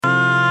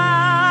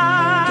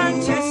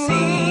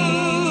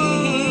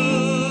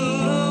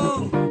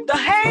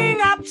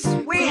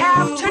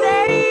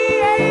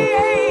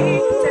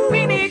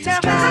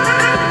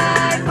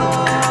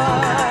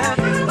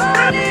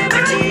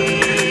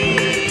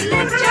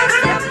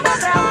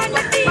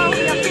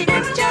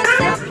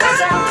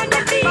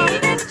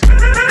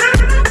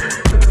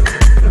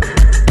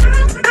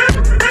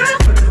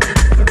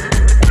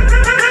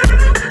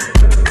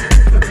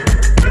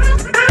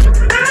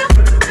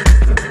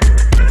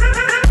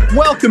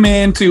Welcome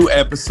into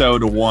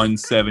episode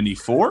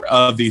 174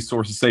 of the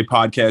Sources Say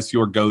podcast,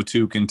 your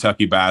go-to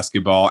Kentucky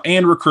basketball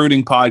and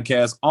recruiting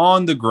podcast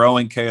on the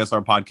growing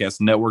KSR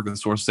Podcast Network. The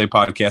Sources Say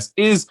podcast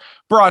is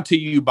brought to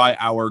you by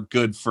our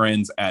good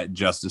friends at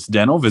Justice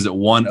Dental. Visit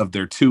one of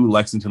their two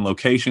Lexington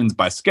locations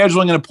by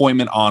scheduling an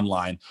appointment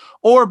online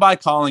or by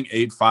calling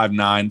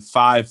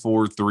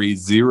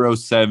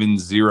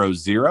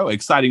 859-543-0700.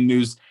 Exciting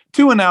news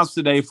to announce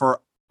today for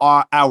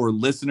our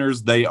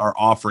listeners. They are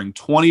offering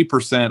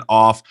 20%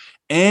 off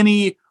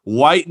any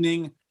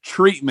whitening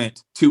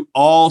treatment to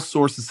all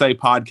Sources Say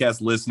podcast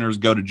listeners.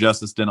 Go to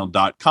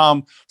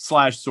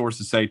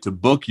justicedental.com/Sources Say to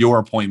book your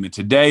appointment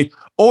today,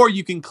 or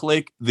you can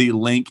click the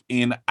link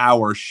in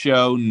our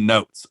show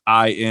notes.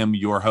 I am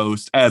your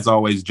host, as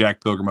always,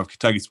 Jack Pilgrim of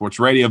Kentucky Sports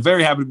Radio.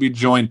 Very happy to be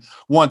joined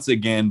once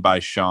again by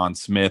Sean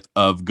Smith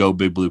of Go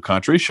Big Blue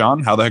Country.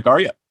 Sean, how the heck are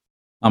you?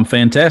 I'm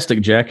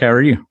fantastic, Jack. How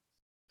are you?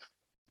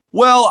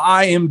 Well,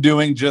 I am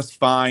doing just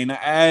fine.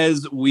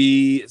 As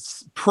we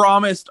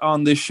promised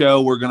on this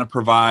show, we're going to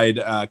provide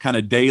kind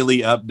of daily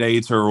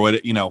updates, or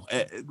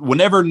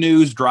whenever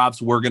news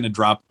drops, we're going to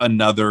drop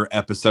another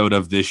episode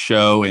of this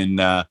show.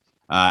 And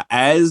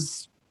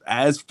as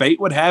fate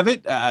would have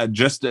it,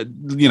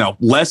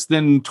 less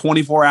than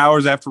 24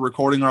 hours after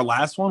recording our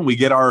last one, we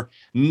get our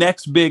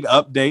next big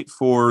update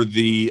for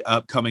the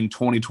upcoming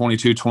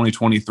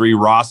 2022-2023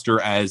 roster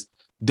as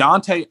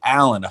Dontaie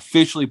Allen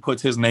officially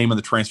puts his name in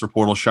the transfer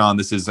portal. Sean,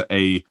 this is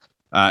an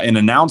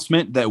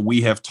announcement that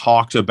we have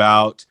talked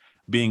about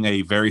being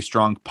a very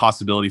strong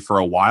possibility for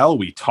a while.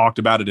 We talked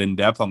about it in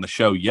depth on the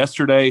show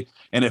yesterday,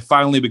 and it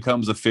finally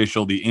becomes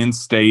official. The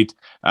in-state,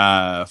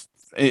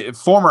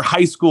 former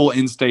high school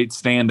in-state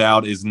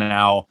standout is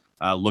now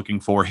looking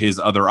for his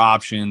other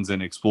options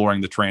and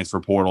exploring the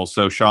transfer portal.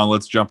 So, Sean,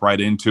 let's jump right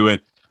into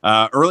it.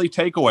 Early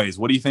takeaways.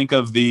 What do you think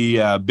of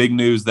the big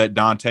news that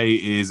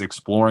Dontaie is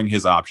exploring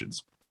his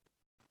options?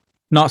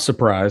 Not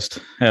surprised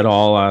at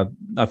all.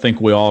 I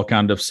think we all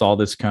kind of saw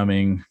this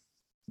coming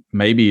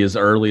maybe as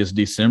early as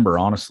December,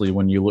 honestly,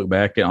 when you look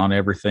back on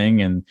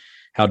everything and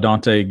how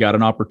Dontaie got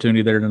an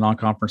opportunity there in the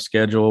non-conference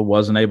schedule,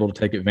 wasn't able to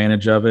take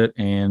advantage of it.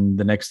 And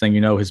the next thing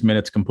you know, his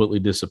minutes completely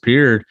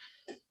disappeared.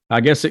 I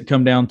guess it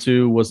come down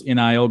to, was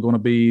NIL going to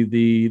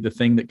be the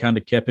thing that kind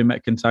of kept him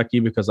at Kentucky?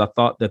 Because I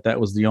thought that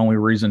was the only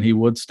reason he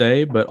would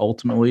stay, but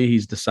ultimately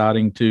he's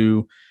deciding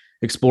to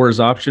explore his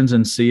options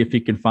and see if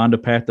he can find a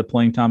path to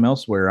playing time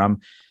elsewhere.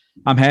 I'm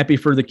happy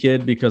for the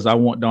kid because I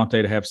want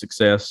Dontaie to have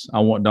success. I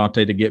want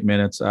Dontaie to get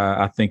minutes.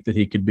 I think that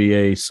he could be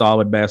a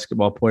solid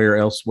basketball player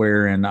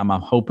elsewhere, and I'm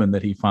hoping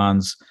that he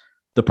finds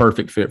the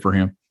perfect fit for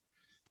him.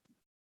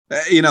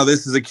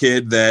 This is a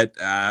kid that,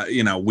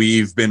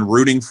 we've been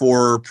rooting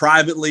for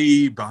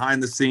privately,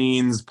 behind the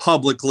scenes,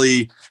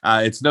 publicly.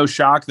 It's no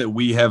shock that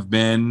we have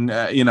been,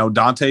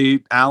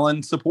 Dontaie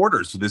Allen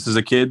supporters. This is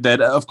a kid that,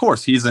 of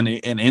course, he's an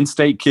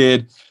in-state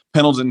kid,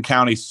 Pendleton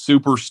County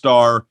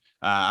superstar.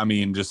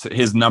 Just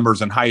his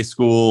numbers in high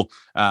school,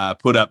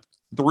 put up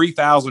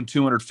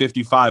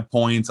 3,255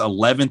 points,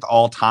 11th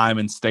all-time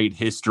in state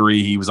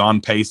history. He was on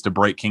pace to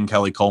break King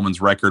Kelly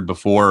Coleman's record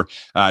before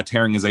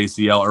tearing his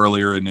ACL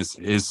earlier in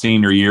his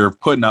senior year,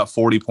 putting up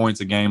 40 points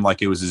a game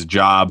like it was his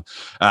job.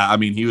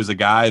 He was a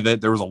guy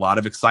that there was a lot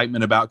of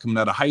excitement about coming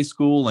out of high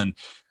school, and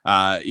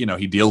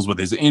he deals with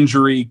his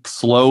injury,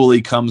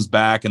 slowly comes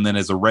back, and then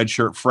as a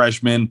redshirt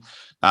freshman,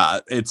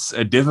 it's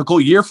a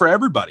difficult year for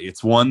everybody.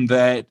 It's one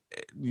that,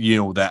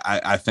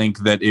 I think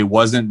that it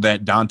wasn't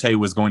that Dontaie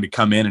was going to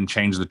come in and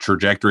change the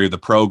trajectory of the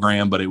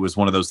program, but it was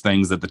one of those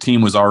things that the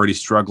team was already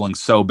struggling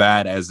so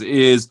bad as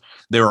is.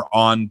 They were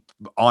on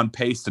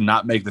pace to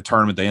not make the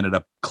tournament. They ended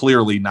up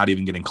clearly not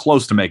even getting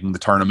close to making the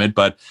tournament,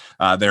 but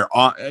they're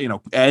on,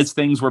 as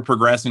things were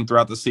progressing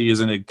throughout the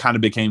season, it kind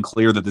of became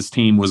clear that this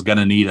team was going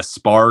to need a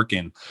spark,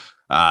 and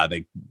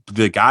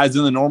the guys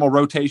in the normal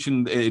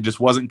rotation, it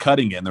just wasn't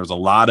cutting it. There was a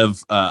lot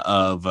of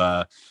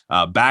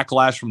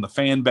backlash from the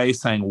fan base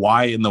saying,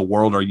 why in the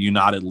world are you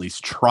not at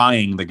least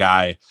trying the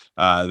guy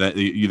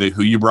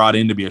who you brought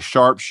in to be a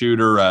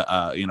sharpshooter,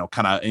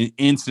 kind of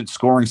instant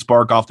scoring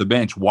spark off the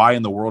bench? Why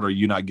in the world are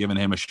you not giving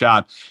him a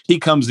shot? He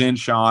comes in,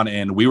 Sean,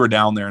 and we were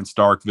down there in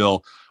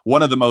Starkville.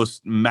 One of the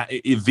most,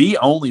 the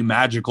only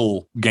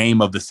magical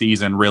game of the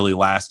season really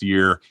last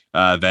year,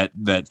 that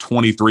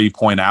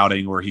 23-point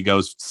outing where he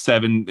hits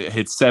 7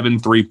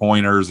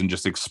 3-pointers and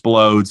just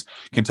explodes.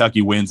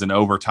 Kentucky wins in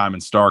overtime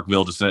in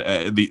Starkville. Just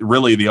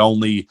really the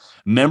only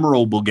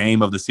memorable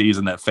game of the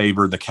season that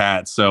favored the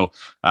Cats. So,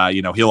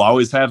 he'll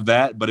always have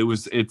that, but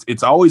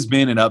it's always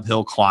been an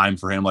uphill climb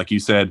for him. Like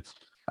you said,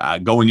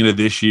 going into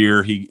this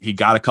year, he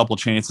got a couple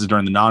chances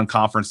during the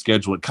non-conference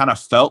schedule. It kind of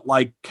felt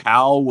like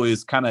Cal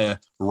was kind of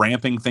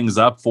ramping things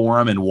up for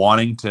him and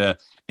wanting to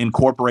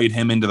incorporate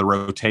him into the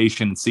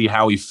rotation and see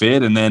how he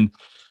fit. And then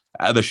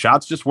the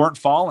shots just weren't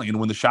falling. And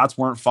when the shots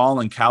weren't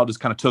falling, Cal just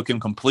kind of took him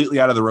completely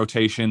out of the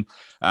rotation.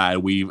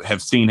 We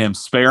have seen him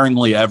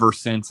sparingly ever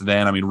since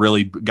then.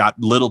 Really got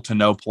little to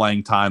no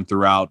playing time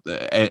throughout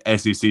the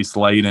SEC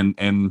slate.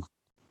 And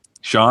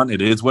Sean,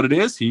 it is what it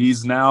is.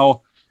 He's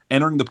now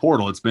entering the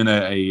portal. It's been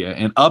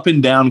an up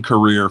and down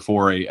career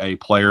for a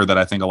player that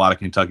I think a lot of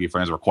Kentucky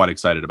fans were quite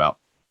excited about.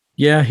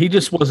 Yeah, he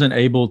just wasn't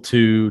able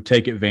to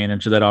take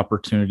advantage of that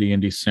opportunity in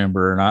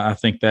December. And I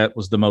think that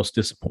was the most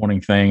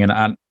disappointing thing.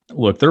 And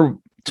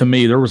to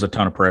me, there was a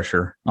ton of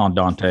pressure on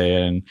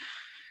Dante.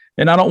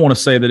 And I don't want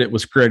to say that it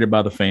was created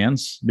by the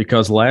fans,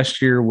 because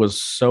last year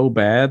was so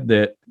bad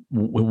that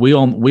we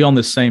on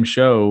this same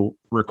show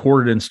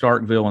recorded in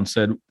Starkville and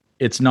said,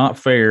 it's not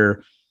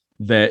fair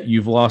that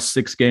you've lost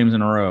 7 games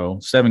in a row,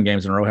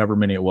 however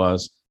many it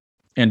was,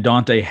 and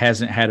Dante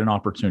hasn't had an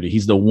opportunity.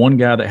 He's the one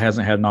guy that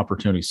hasn't had an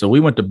opportunity. So we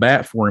went to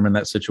bat for him in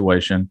that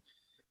situation.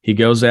 He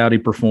goes out, he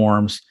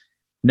performs,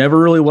 never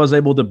really was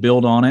able to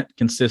build on it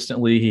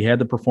consistently. He had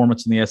the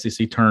performance in the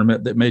SEC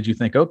tournament that made you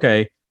think,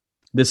 okay,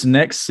 this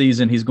next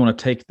season he's going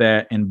to take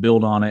that and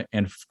build on it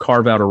and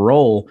carve out a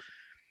role.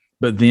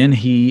 But then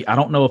I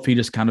don't know if he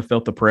just kind of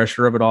felt the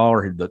pressure of it all,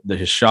 or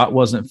his shot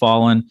wasn't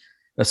falling.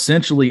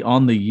 Essentially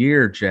on the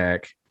year,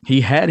 Jack,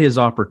 he had his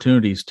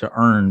opportunities to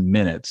earn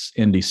minutes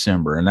in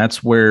December. And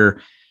that's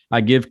where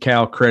I give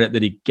Cal credit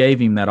that he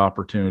gave him that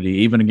opportunity.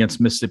 Even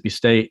against Mississippi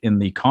State in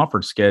the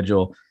conference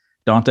schedule,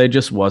 Dante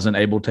just wasn't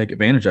able to take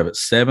advantage of it.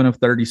 7 of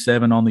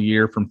 37 on the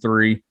year from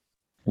three,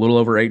 a little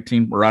over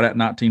 18, right at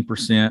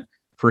 19%.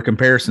 For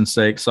comparison's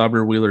sake,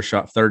 Sahvir Wheeler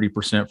shot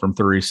 30% from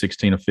three,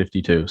 16 of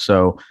 52.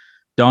 So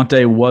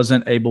Dante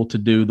wasn't able to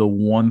do the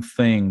one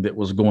thing that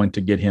was going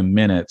to get him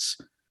minutes,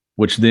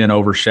 which then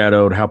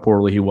overshadowed how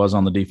poorly he was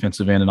on the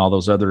defensive end and all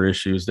those other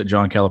issues that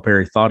John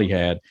Calipari thought he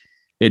had.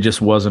 It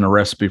just wasn't a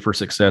recipe for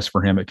success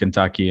for him at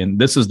Kentucky. And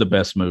this is the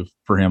best move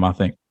for him, I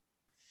think.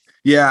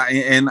 Yeah,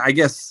 and I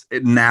guess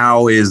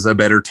now is a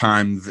better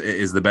time,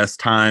 is the best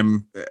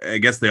time, I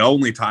guess the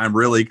only time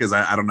really, because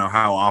I don't know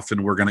how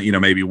often we're going to,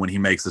 maybe when he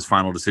makes his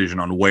final decision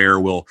on where,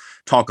 we'll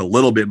talk a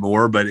little bit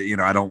more, but,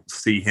 I don't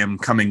see him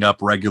coming up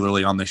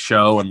regularly on the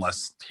show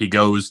unless he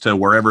goes to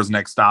wherever his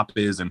next stop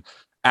is and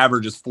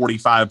averages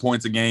 45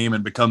 points a game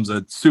and becomes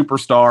a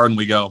superstar, and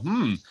we go,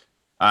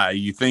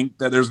 you think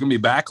that there's going to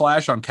be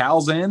backlash on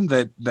Cal's end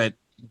that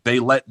they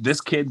let this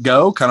kid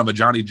go, kind of a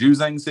Johnny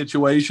Juzang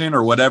situation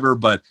or whatever,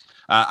 but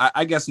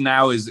I guess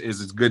now is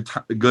as good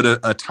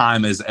a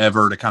time as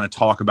ever to kind of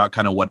talk about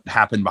kind of what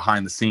happened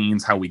behind the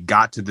scenes, how we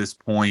got to this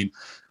point.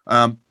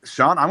 Sean,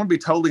 I'm going to be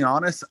totally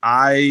honest.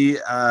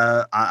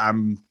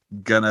 I'm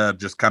going to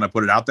just kind of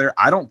put it out there.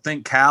 I don't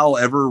think Cal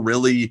ever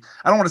really,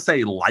 I don't want to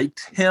say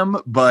liked him,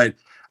 but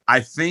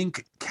I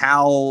think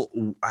Cal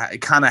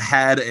kind of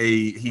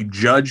he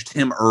judged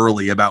him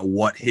early about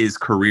what his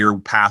career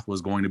path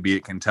was going to be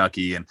at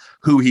Kentucky and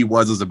who he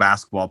was as a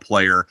basketball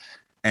player,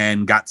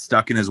 and got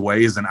stuck in his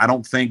ways. And I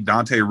don't think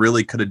Dante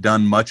really could have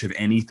done much of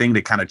anything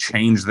to kind of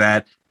change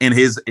that.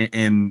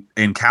 In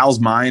Cal's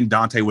mind,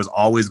 Dante was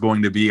always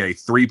going to be a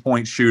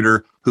 3-point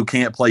shooter who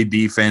can't play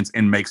defense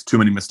and makes too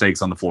many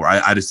mistakes on the floor.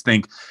 I just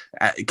think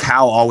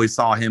Cal always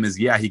saw him as,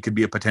 he could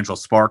be a potential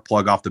spark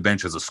plug off the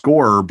bench as a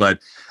scorer, but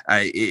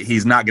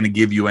he's not going to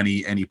give you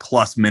any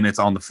plus minutes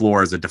on the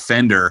floor as a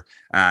defender.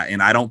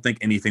 And I don't think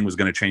anything was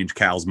going to change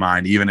Cal's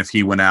mind, even if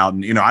he went out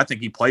and, I think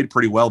he played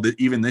pretty well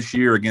even this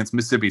year against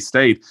Mississippi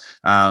State.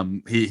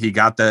 He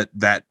got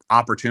that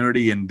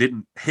opportunity and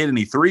didn't hit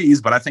any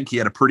threes, but I think he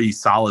had a pretty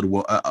solid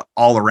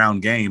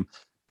all-around game.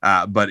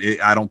 But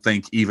I don't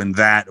think even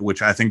that,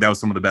 which I think that was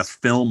some of the best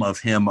film of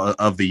him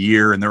of the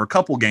year. And there were a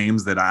couple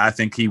games that I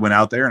think he went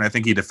out there and I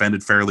think he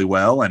defended fairly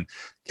well and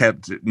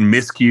kept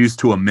miscues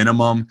to a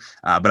minimum.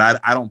 But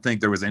I don't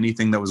think there was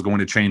anything that was going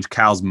to change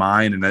Cal's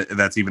mind. And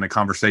that's even a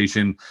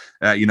conversation,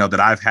 that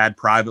I've had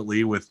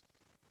privately with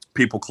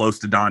people close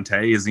to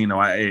Dante is,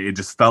 it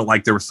just felt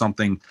like there was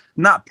something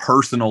not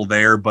personal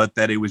there, but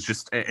that it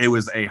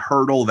was a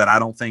hurdle that I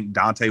don't think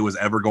Dante was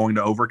ever going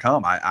to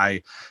overcome.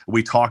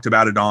 We talked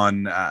about it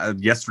on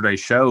yesterday's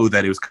show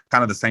that it was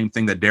kind of the same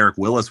thing that Derek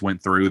Willis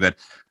went through, that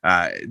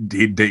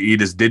he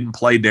just didn't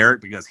play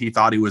Derek because he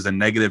thought he was a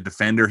negative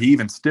defender.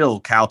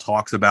 Cal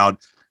talks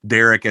about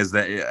Derek as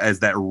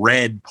that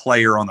red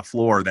player on the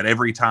floor, that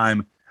every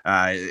time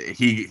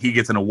he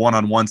gets in a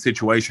one-on-one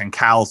situation,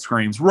 Cal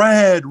screams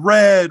red,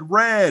 red,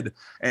 red,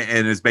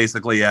 and it's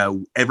basically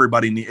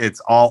everybody. It's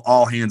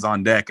all hands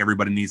on deck.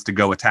 Everybody needs to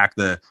go attack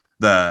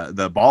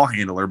the ball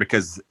handler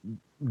because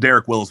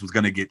Derek Willis was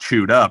going to get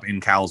chewed up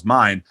in Cal's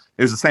mind.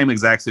 It was the same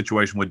exact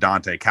situation with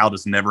Dante. Cal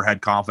just never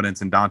had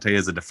confidence in Dante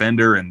as a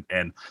defender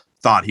and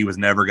thought he was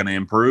never going to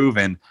improve.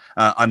 And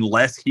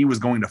unless he was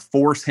going to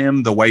force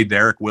him the way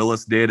Derek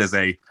Willis did as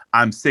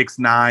I'm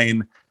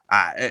 6'9",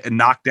 a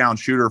knockdown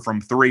shooter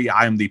from three,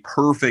 I am the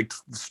perfect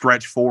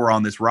stretch four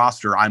on this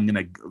roster, I'm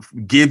going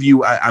to give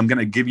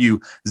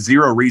you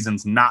zero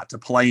reasons not to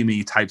play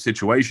me type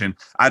situation.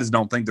 I just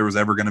don't think there was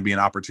ever going to be an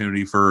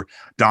opportunity for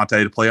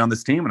Dante to play on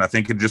this team. And I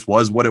think it just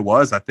was what it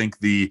was. I think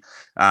the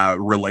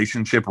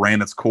relationship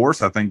ran its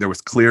course. I think there was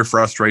clear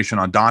frustration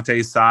on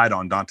Dante's side,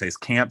 on Dante's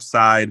camp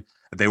side.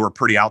 They were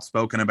pretty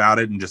outspoken about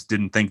it and just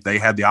didn't think they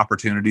had the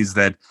opportunities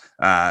that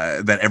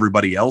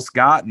everybody else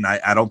got. And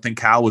I don't think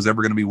Cal was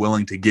ever going to be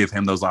willing to give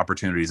him those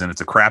opportunities. And it's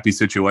a crappy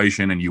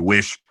situation. And you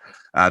wish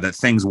that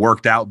things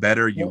worked out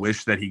better. You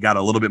wish that he got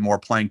a little bit more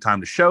playing time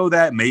to show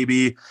that.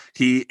 Maybe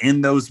he,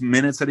 in those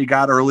minutes that he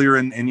got earlier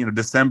in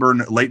December,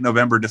 late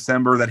November,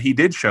 December, that he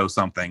did show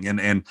something.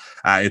 And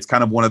it's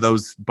kind of one of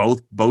those,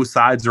 both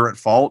sides are at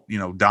fault.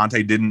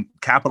 Dante didn't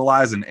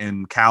capitalize,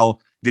 and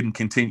Cal didn't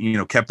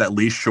continue, kept that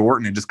leash short,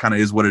 and it just kind of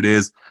is what it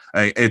is.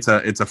 It's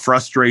a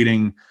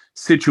frustrating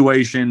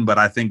situation, but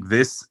I think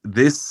this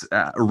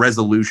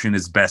resolution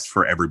is best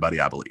for everybody,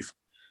 I believe.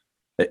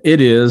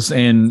 It is.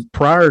 And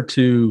prior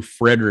to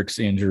Frederick's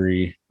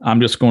injury,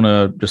 I'm just going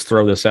to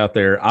throw this out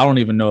there. I don't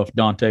even know if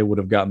Dante would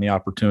have gotten the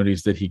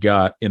opportunities that he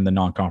got in the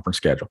non-conference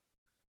schedule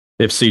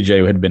if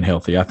CJ had been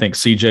healthy. I think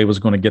CJ was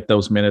going to get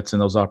those minutes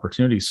and those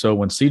opportunities. So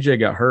when CJ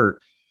got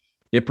hurt,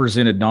 it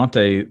presented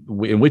Dante,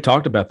 and we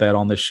talked about that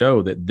on this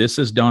show, that this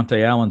is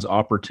Dante Allen's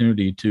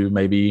opportunity to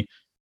maybe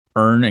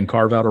earn and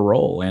carve out a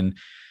role. And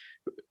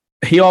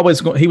he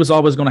was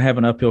always going to have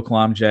an uphill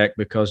climb, Jack,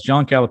 because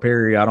John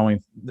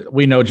Calipari,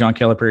 we know John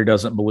Calipari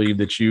doesn't believe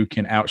that you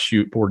can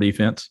outshoot poor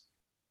defense.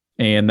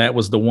 And that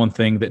was the one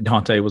thing that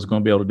Dante was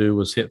going to be able to do,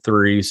 was hit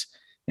threes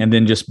and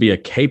then just be a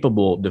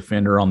capable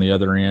defender on the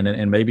other end,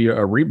 and maybe a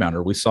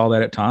rebounder. We saw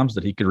that at times,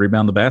 that he could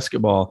rebound the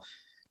basketball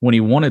when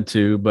he wanted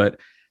to, but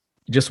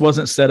just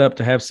wasn't set up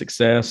to have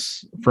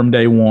success from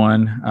day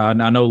one.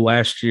 And I know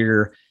last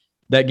year,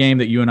 that game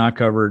that you and I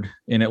covered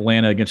in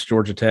Atlanta against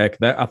Georgia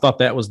Tech, I thought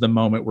that was the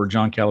moment where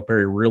John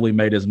Calipari really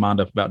made his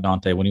mind up about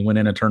Dante. When he went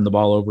in and turned the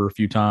ball over a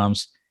few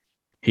times,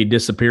 he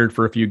disappeared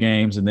for a few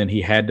games, and then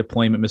he had to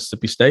play him at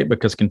Mississippi State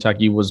because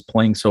Kentucky was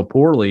playing so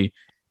poorly.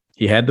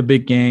 He had the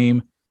big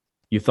game.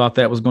 You thought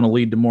that was going to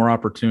lead to more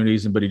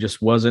opportunities, but he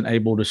just wasn't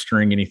able to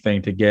string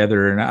anything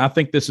together. And I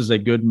think this is a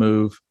good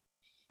move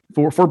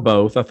for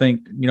both. I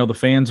think, the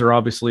fans are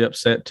obviously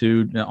upset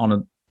too on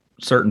a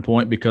certain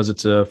point, because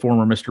it's a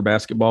former Mr.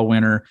 Basketball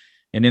winner,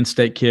 an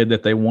in-state kid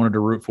that they wanted to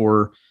root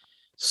for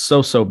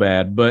so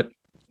bad. But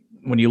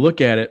when you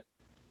look at it,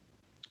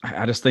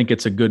 I just think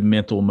it's a good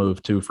mental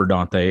move too for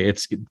Dante.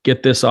 It's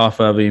get this off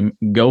of him,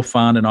 go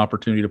find an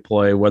opportunity to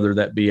play, whether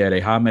that be at a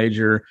high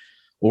major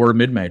or a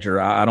mid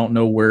major. I don't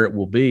know where it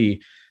will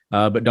be.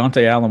 But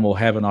Dante Allen will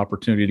have an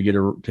opportunity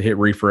to hit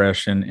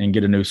refresh and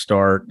get a new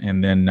start,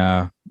 and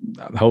then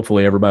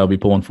hopefully everybody will be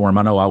pulling for him.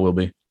 I know I will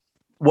be.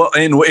 Well,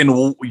 and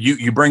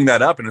you bring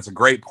that up, and it's a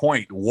great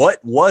point. What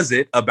was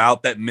it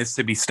about that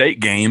Mississippi State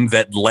game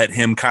that let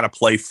him kind of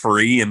play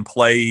free and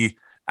play,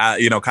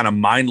 kind of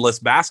mindless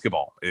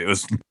basketball? It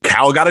was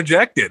Cal got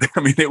ejected.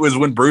 I mean, it was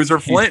when Bruiser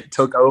Flint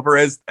took over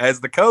as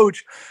the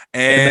coach,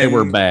 and they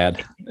were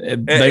bad.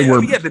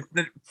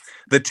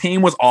 The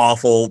team was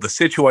awful. The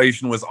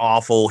situation was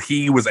awful.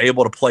 He was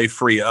able to play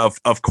free,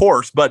 of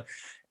course, but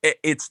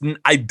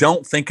I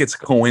don't think it's a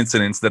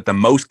coincidence that the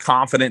most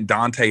confident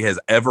Dante has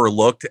ever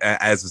looked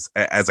as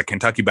a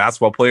Kentucky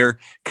basketball player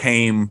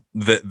came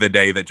the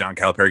day that John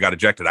Calipari got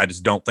ejected. I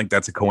just don't think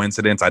that's a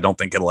coincidence. I don't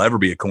think it'll ever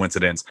be a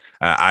coincidence.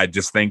 I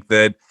just think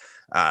that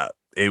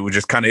it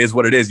just kind of is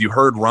what it is. You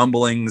heard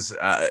rumblings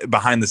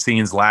behind the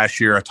scenes last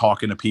year,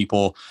 talking to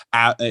people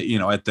at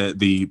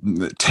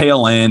the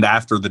tail end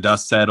after the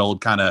dust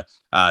settled, kind of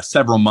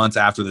several months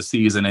after the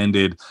season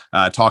ended,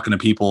 talking to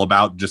people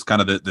about just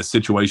kind of the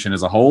situation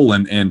as a whole.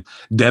 And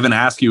Devin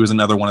Askew was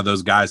another one of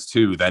those guys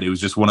too, that it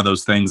was just one of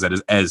those things that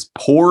is as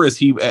poor as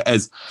he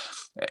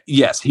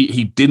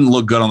didn't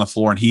look good on the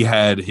floor, and he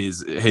had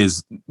his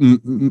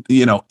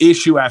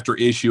issue after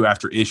issue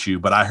after issue.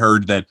 But I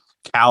heard that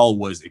Cal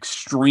was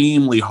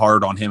extremely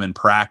hard on him in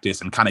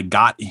practice and kind of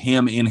got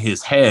him in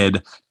his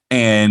head.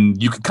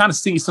 And you could kind of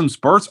see some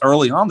spurts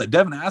early on that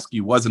Devin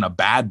Askew wasn't a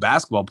bad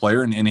basketball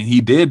player. And he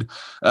did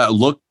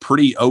look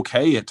pretty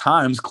okay at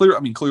times.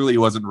 Clearly he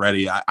wasn't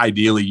ready.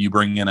 Ideally, you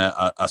bring in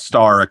a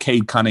star, a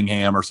Cade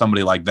Cunningham or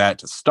somebody like that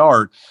to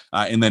start.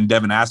 And then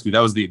Devin Askew, that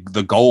was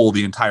the goal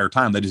the entire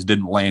time. They just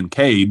didn't land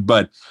Cade.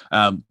 But,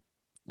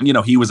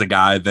 he was a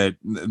guy that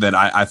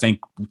I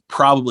think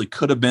probably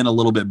could have been a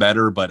little bit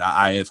better, but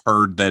I have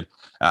heard that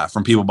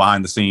from people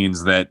behind the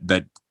scenes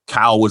that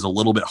Cal was a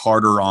little bit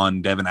harder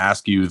on Devin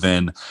Askew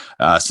than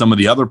some of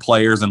the other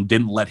players, and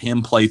didn't let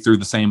him play through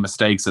the same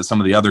mistakes that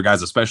some of the other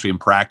guys, especially in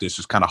practice,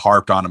 just kind of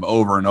harped on him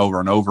over and over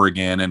and over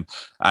again. And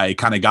it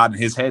kind of got in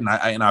his head.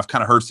 And I've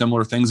kind of heard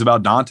similar things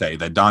about Dante,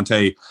 that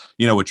Dante,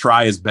 would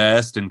try his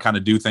best and kind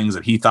of do things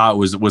that he thought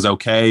was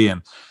okay.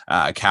 And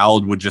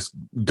Cal would just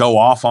go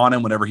off on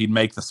him whenever he'd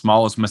make the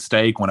smallest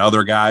mistake, when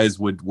other guys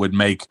would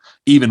make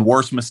even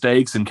worse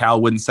mistakes, and Cal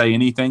wouldn't say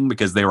anything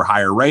because they were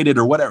higher rated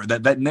or whatever.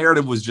 That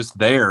narrative was just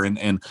there.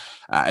 And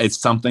it's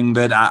something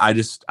that I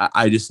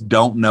just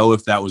don't know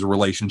if that was a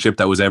relationship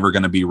that was ever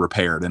going to be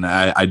repaired. And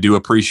I do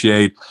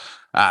appreciate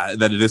that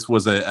this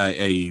was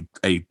a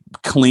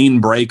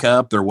clean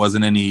breakup. There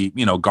wasn't any,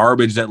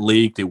 garbage that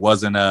leaked. It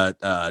wasn't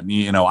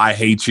I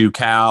hate you,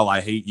 Cal.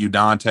 I hate you,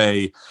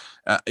 Dante.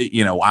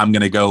 I'm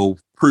going to go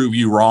prove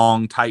you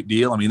wrong type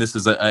deal. I mean, this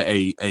is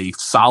a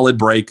solid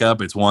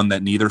breakup. It's one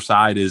that neither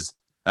side is,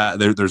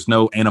 there's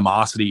no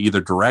animosity either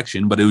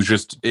direction, but it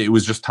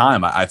was just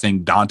time. I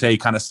think Dante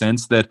kind of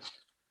sensed that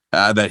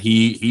that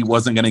he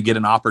wasn't going to get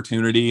an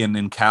opportunity, and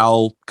then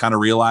Cal kind of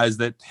realized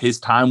that his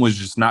time was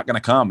just not going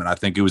to come. And I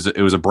think it was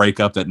a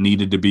breakup that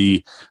needed to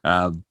be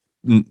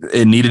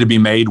it needed to be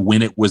made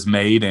when it was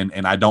made,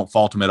 and I don't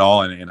fault him at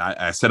all. And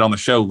I said on the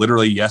show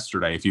literally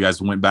yesterday, if you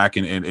guys went back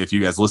and if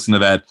you guys listened to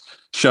that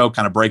show,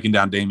 kind of breaking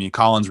down Damian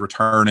Collins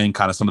returning,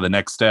 kind of some of the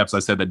next steps, I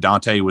said that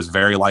Dante was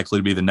very likely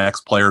to be the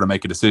next player to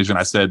make a decision.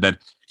 I said that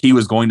he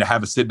was going to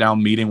have a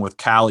sit-down meeting with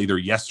Cal either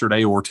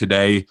yesterday or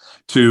today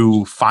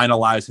to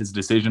finalize his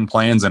decision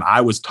plans. And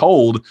I was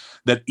told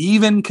that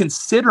even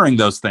considering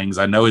those things,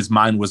 I know his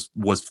mind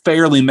was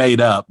fairly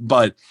made up,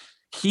 but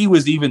he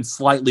was even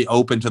slightly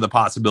open to the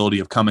possibility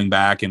of coming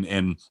back.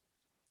 And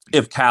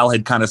if Cal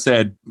had kind of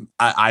said,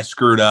 I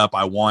screwed up,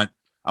 I want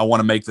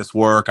to make this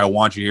work, I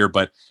want you here,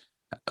 but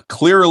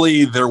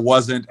clearly there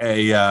wasn't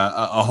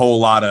a whole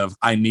lot of,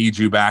 I need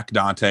you back,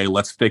 Dante,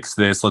 let's fix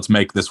this, let's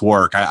make this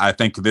work. I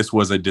think this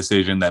was a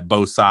decision that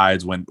both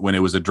sides, when it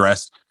was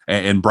addressed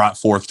and brought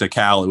forth to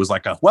Cal, it was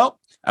like, well,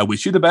 I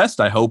wish you the best.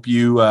 I hope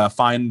you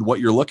find what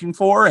you're looking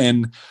for,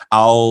 and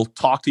I'll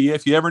talk to you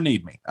if you ever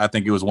need me. I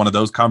think it was one of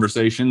those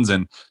conversations,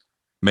 and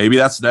maybe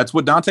that's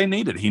what Dante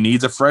needed. He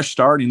needs a fresh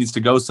start. He needs to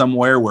go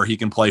somewhere where he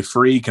can play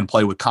free, can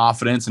play with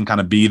confidence, and kind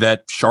of be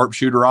that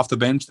sharpshooter off the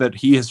bench that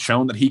he has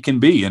shown that he can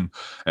be. And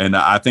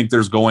I think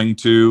there's going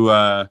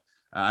to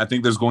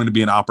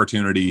be an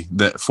opportunity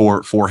that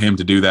for him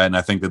to do that. And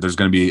I think that there's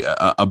going to be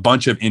a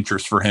bunch of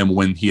interest for him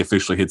when he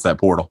officially hits that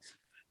portal.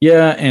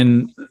 Yeah,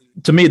 and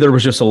to me, there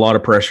was just a lot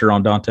of pressure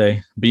on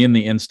Dante being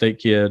the in-state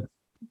kid,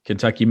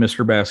 Kentucky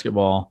Mr.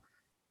 Basketball.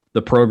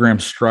 The program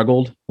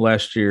struggled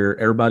last year.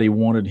 Everybody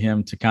wanted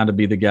him to kind of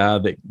be the guy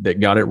that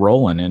got it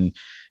rolling. And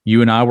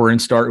you and I were in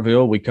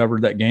Starkville. We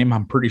covered that game.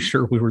 I'm pretty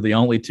sure we were the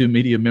only two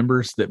media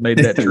members that made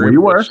that trip.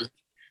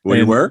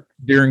 We were.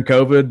 During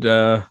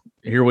COVID,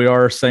 here we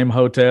are, same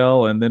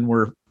hotel, and then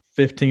we're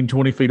 15,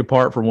 20 feet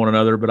apart from one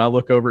another. But I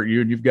look over at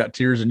you and you've got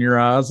tears in your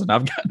eyes and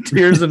I've got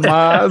tears in my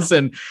eyes.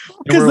 And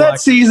because that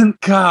season,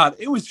 God,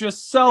 it was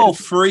just so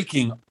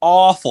freaking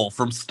awful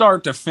from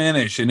start to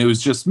finish. And it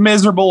was just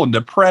miserable and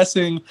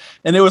depressing.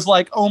 And it was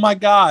like, oh my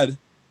God,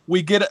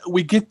 we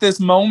get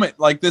this moment,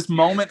 like this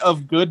moment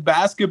of good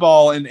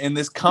basketball and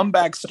this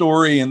comeback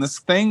story and this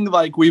thing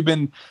like we've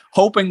been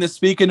hoping to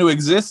speak into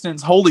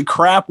existence. Holy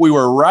crap, we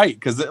were right.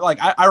 Because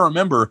I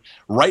remember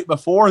right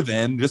before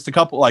then, just a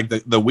couple like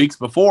the weeks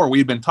before,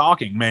 we'd been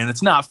talking, man,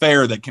 it's not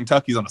fair that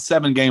Kentucky's on a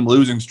 7-game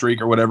losing streak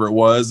or whatever it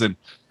was,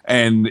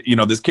 and you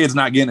know this kid's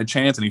not getting a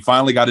chance, and he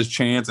finally got his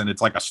chance, and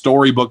it's like a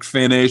storybook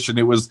finish, and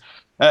it was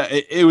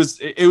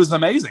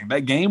amazing.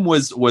 That game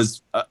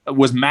was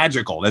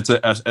magical. That's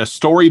a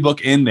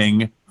storybook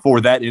ending for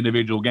that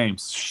individual game.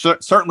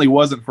 Certainly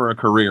wasn't for a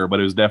career,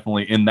 but it was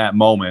definitely in that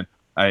moment.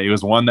 It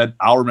was one that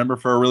I'll remember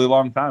for a really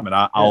long time, and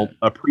I'll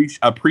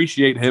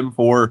appreciate him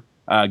for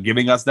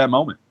giving us that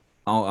moment.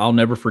 I'll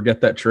never forget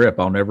that trip.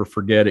 I'll never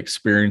forget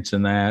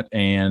experiencing that.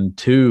 And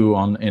two,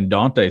 in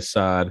Dante's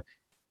side,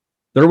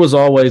 there was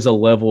always a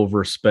level of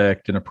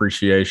respect and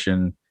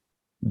appreciation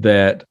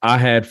that I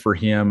had for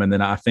him, and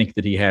then I think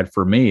that he had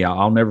for me.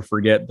 I'll never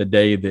forget the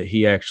day that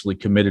he actually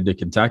committed to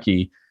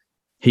Kentucky.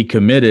 He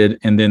committed,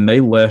 and then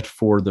they left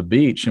for the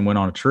beach and went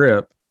on a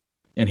trip,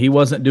 and he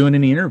wasn't doing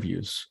any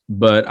interviews.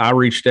 But I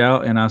reached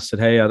out and I said,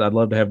 hey, I'd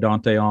love to have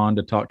Dante on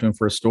to talk to him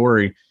for a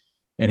story.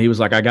 And he was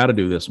like, I got to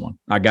do this one.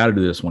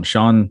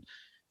 Sean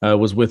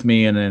was with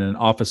me in an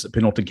office at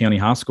Pendleton County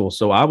High School.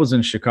 So I was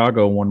in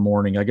Chicago one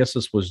morning. I guess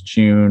this was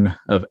June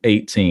of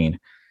 18.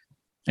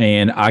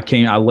 And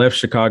I left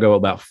Chicago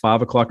about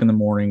 5:00 in the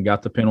morning,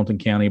 got to Pendleton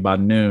County by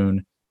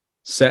noon,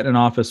 sat in an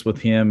office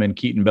with him and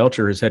Keaton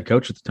Belcher, his head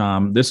coach at the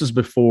time. This is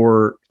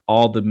before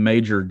all the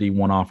major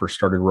D1 offers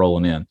started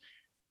rolling in.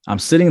 I'm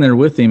sitting there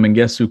with him, and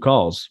guess who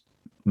calls?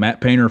 Matt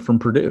Painter from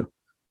Purdue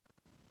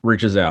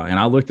reaches out. And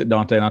I looked at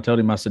Dante and I told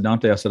him, I said,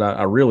 Dante,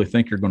 I really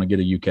think you're going to get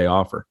a UK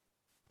offer.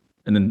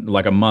 And then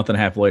like a month and a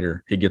half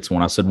later, he gets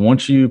one. I said,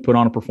 once you put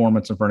on a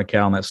performance in front of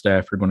Cal and that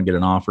staff, you're going to get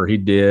an offer. He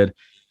did.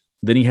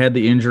 Then he had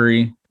the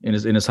injury in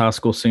his high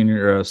school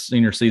senior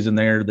season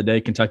there. The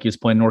day Kentucky was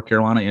playing North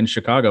Carolina in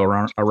Chicago,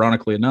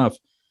 ironically enough,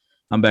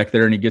 I'm back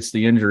there and he gets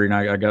the injury, and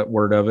I got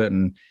word of it.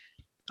 And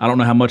I don't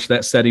know how much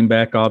that set him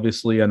back.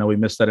 Obviously, I know he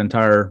missed that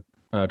entire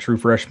true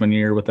freshman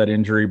year with that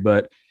injury,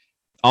 but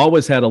I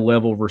always had a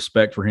level of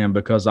respect for him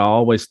because I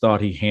always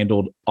thought he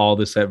handled all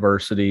this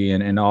adversity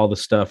and all the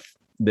stuff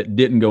that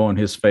didn't go in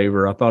his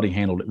favor. I thought he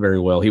handled it very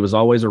well. He was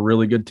always a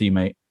really good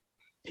teammate.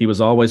 He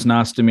was always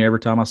nice to me every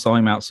time I saw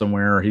him out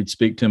somewhere, or he'd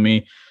speak to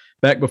me.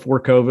 Back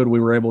before COVID, we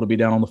were able to be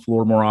down on the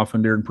floor more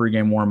often during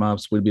pregame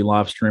warmups. We'd be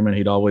live streaming.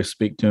 He'd always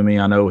speak to me.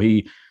 I know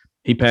he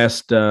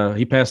passed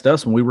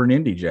us when we were in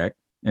Indy, Jack,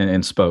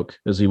 and spoke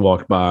as he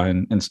walked by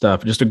and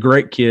stuff. Just a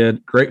great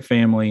kid, great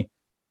family.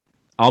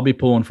 I'll be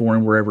pulling for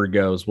him wherever he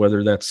goes,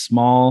 whether that's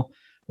small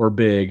or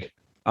big.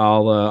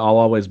 I'll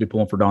always be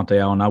pulling for Dante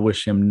Allen. I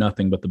wish him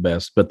nothing but the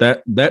best. But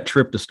that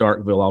trip to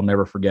Starkville, I'll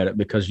never forget it,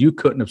 because you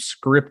couldn't have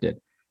scripted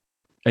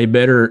a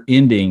better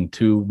ending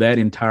to that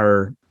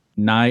entire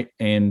night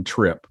and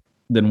trip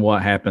than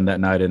what happened that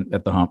night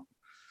at the Hump.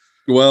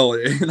 Well,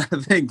 and I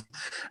think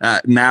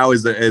now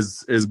is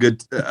as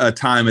good a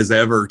time as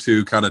ever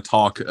to kind of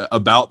talk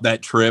about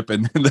that trip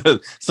and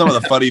some of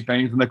the funny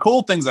things and the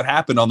cool things that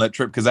happened on that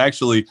trip. Because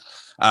actually,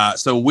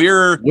 so we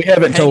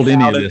haven't told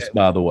any of this,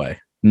 by the way.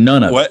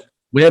 None of it.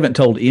 We haven't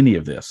told any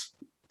of this.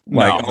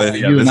 Like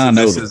you and I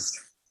know this.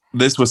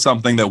 This was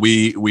something that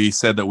we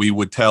said that we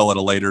would tell at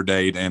a later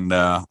date, and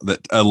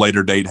that a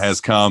later date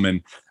has come.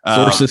 And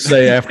sources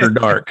say after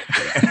dark.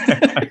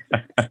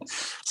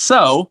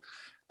 So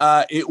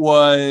it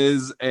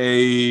was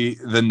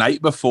the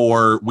night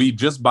before. We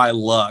just by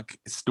luck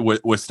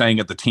was staying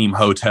at the team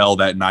hotel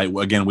that night.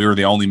 Again, we were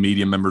the only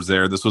media members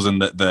there. This was in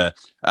the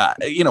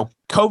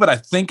COVID, I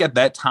think at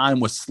that time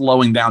was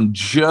slowing down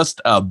just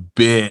a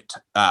bit,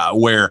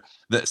 where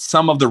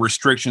some of the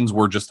restrictions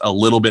were just a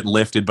little bit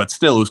lifted, but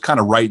still it was kind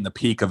of right in the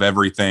peak of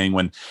everything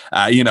when,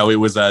 it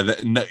was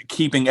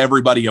keeping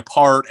everybody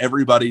apart.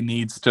 Everybody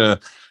needs to,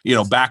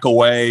 back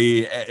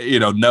away,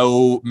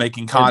 no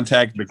making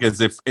contact,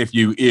 because if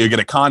you get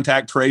a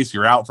contact trace,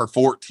 you're out for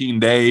 14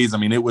 days. I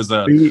mean, it was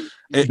a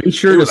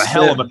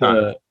hell of a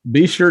time.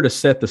 Be sure to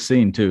set the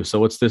scene too.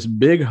 So it's this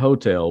big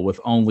hotel with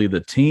only the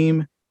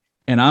team,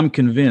 and I'm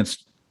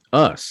convinced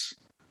us.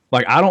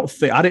 Like, I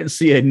didn't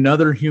see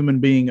another human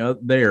being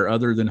there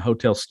other than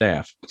hotel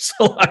staff.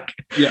 So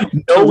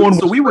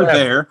we were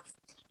there.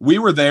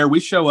 We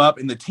show up,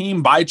 and the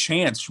team by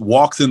chance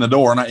walks in the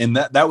door, and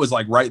that was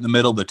like right in the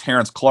middle of the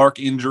Terrence Clark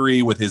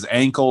injury with his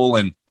ankle,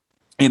 and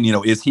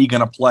is he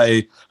going to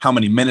play? How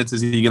many minutes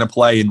is he going to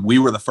play? And we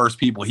were the first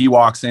people. He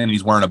walks in, and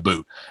he's wearing a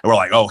boot, and we're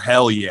like, oh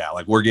hell yeah!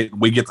 Like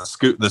we get the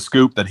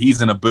scoop that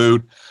he's in a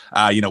boot.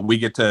 We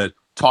get to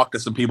talk to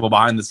some people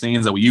behind the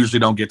scenes that we usually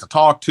don't get to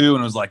talk to,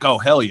 and it was like, oh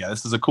hell yeah,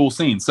 this is a cool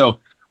scene. So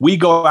we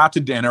go out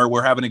to dinner.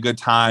 We're having a good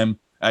time.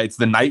 It's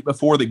the night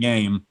before the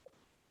game.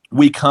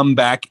 We come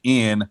back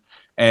in,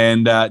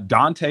 and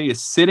Dante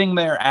is sitting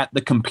there at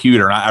the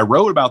computer. And I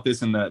wrote about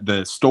this in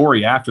the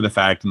story after the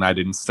fact, and I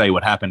didn't say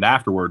what happened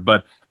afterward.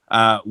 But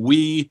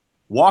we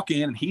walk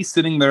in, and he's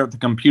sitting there at the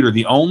computer,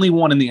 the only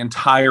one in the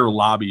entire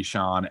lobby,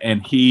 Sean,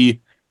 and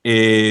he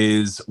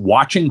is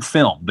watching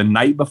film the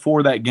night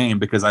before that game,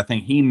 because I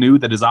think he knew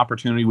that his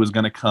opportunity was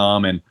going to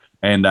come,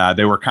 and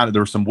there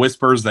were some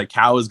whispers that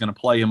Cal is going to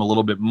play him a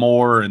little bit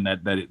more, and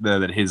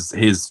that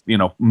his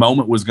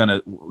moment was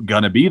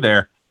gonna be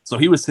there. So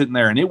he was sitting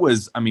there, and it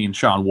was, I mean,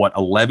 Sean,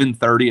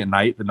 11:30 at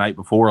night, the night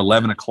before,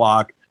 11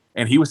 o'clock,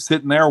 and he was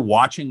sitting there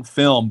watching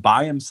film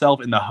by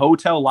himself in the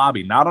hotel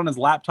lobby, not on his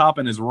laptop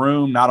in his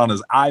room, not on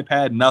his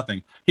iPad,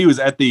 nothing. He was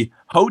at the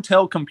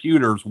hotel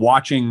computers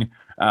watching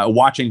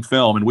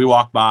film, and we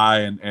walked by,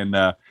 and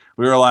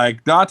we were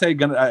like, Dante,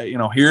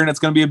 hearing it's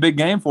going to be a big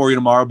game for you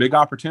tomorrow, big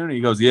opportunity.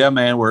 He goes, yeah,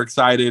 man, we're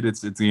excited.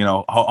 It's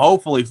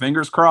hopefully,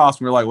 fingers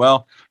crossed. And we're like,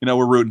 well,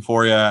 we're rooting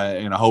for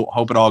you.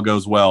 Hope it all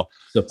goes well.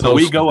 So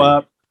we go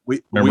up.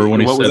 Remember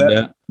when he said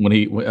that?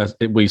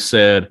 When we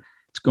said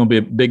it's going to be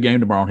a big game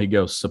tomorrow, and he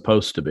goes,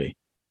 supposed to be,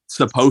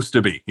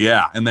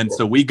 yeah. And then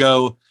so we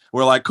go.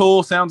 We're like,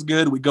 cool, sounds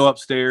good. We go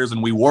upstairs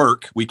and we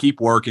work. We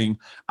keep working.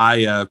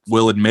 I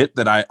will admit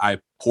that I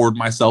poured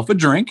myself a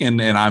drink,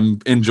 and I'm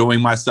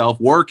enjoying myself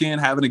working,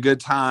 having a good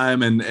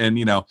time, and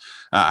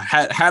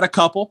had a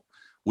couple.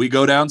 We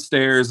go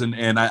downstairs,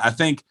 and I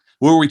think,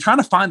 were we trying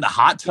to find the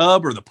hot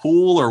tub or the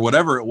pool or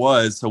whatever it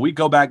was? So we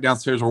go back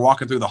downstairs. We're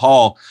walking through the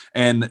hall,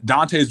 and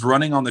Dante's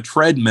running on the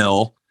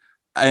treadmill,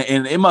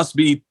 and it must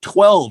be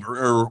 12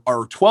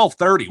 or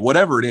 12:30,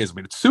 whatever it is. I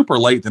mean, it's super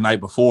late the night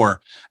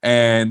before,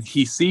 and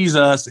he sees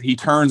us. He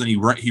turns,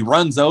 and he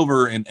runs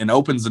over and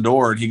opens the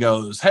door, and he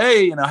goes,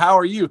 "Hey, how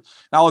are you?" And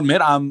I'll admit,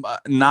 I'm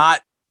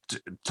not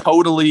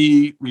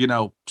totally,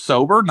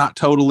 sober, not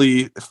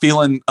totally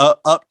feeling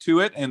up to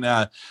it. And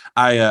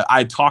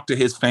I talked to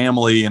his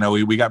family.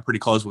 We got pretty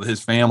close with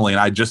his family,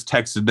 and I just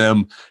texted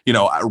them,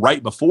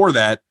 right before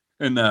that,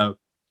 and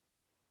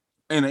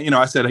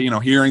I said,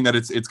 hearing that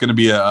it's going to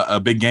be a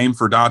big game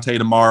for Dante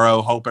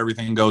tomorrow. Hope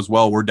everything goes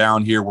well. We're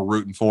down here. We're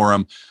rooting for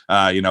him.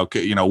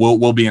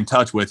 We'll be in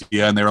touch with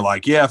you. And they were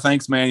like, yeah,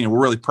 thanks, man.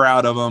 We're really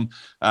proud of him.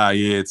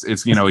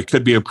 It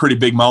could be a pretty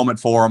big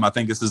moment for him. I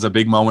think this is a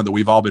big moment that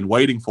we've all been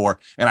waiting for.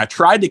 And I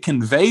tried to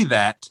convey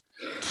that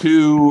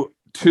to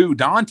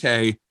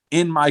Dante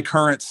in my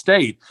current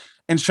state.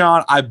 And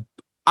Sean,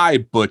 I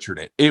butchered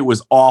it. It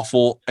was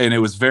awful, and it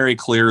was very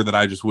clear that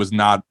I just was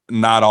not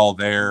all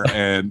there,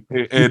 and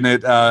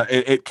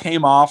it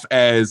came off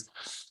as,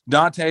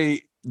 Dante,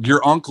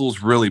 your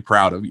uncle's really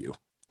proud of you,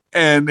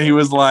 and he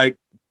was like,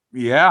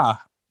 yeah,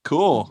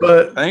 cool,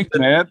 but thanks,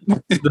 man.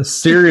 The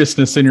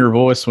seriousness in your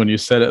voice when you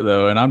said it,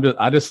 though, and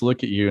I just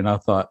look at you and I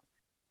thought,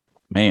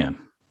 man,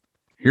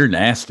 you're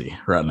nasty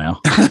right now.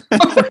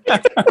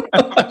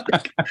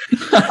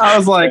 I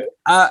was like,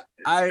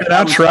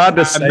 I tried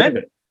to save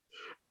it.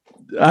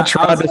 I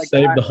tried to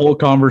save the whole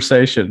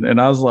conversation,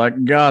 and I was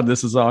like, God,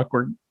 this is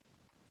awkward.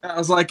 I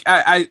was like,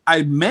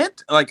 I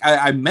meant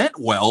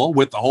well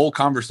with the whole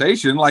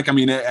conversation. Like, I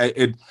mean,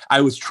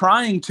 I was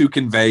trying to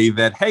convey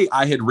that, hey,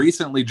 I had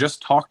recently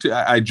just talked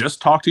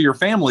to your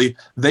family.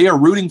 They are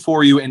rooting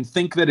for you and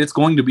think that it's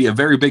going to be a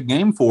very big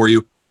game for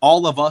you.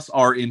 all of us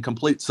are in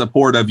complete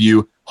support of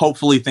you.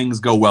 Hopefully things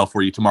go well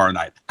for you tomorrow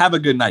night. Have a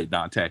good night,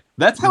 Dante.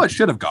 That's how it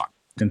should have gone.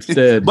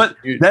 Instead, but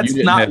that's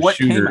not what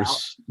came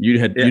out. You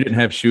didn't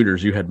have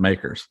shooters. You had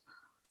makers.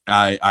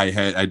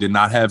 I did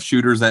not have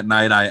shooters that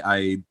night.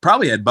 I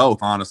probably had both.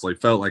 Honestly,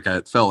 felt like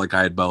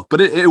I had both.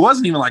 But it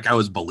wasn't even like I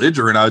was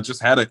belligerent. I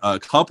just had a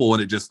couple,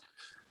 and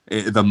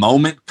the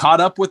moment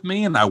caught up with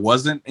me, and I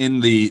wasn't in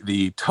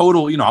the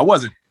total. I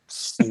wasn't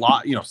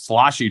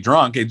sloshy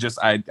drunk. It just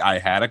I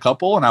had a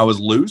couple, and I was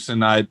loose,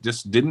 and I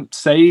just didn't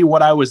say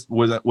what I was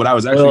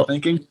actually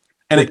thinking,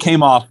 and it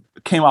came off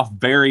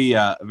very.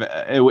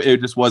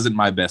 It just wasn't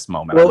my best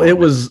moment. Well, it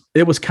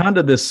was kind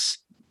of this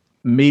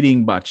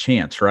meeting by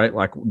chance, right?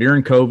 Like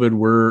during COVID,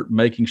 we're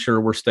making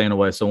sure we're staying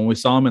away. So when we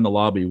saw him in the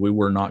lobby, we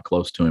were not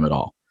close to him at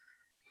all,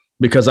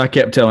 because I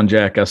kept telling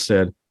Jack, I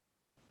said,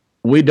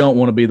 we don't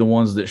want to be the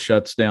ones that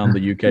shuts down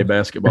the UK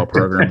basketball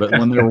program. But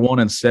when they were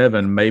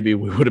 1-7, maybe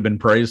we would have been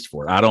praised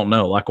for it. I don't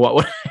know, like what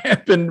would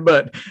happen,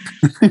 but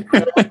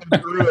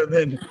and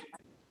then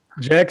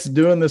Jack's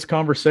doing this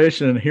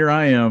conversation, and here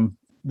I am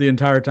the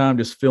entire time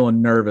just feeling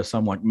nervous.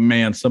 I'm like,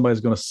 man, somebody's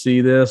going to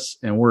see this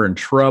and we're in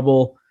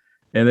trouble.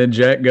 And then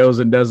Jack goes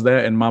and does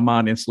that, and my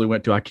mind instantly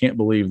went to, I can't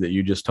believe that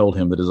you just told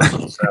him that his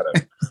uncle said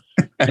it.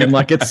 And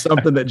like, it's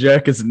something that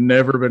Jack has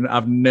never been.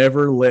 I've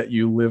never let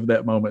you live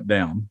that moment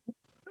down.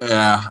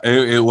 Yeah,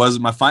 it was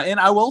my fun. And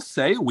I will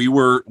say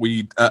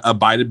we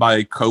abided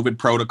by COVID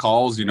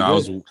protocols. I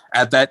was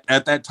at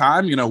that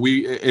time,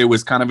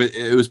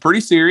 it was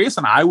pretty serious,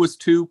 and I was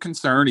too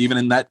concerned, even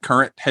in that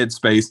current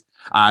headspace.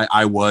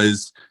 I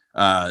was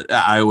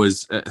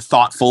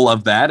thoughtful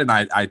of that, and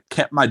I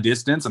kept my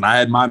distance, and I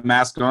had my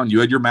mask on. You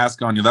had your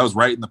mask on. That was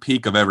right in the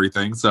peak of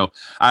everything. So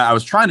I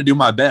was trying to do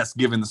my best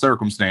given the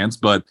circumstance,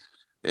 but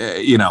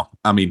he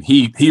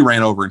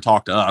ran over and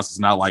talked to us. It's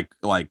not like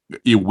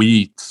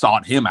we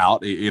sought him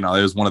out. It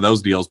was one of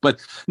those deals, but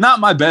not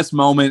my best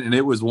moment. And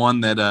it was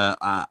one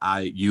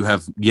that you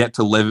have yet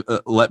to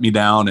let me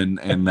down.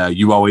 And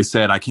you always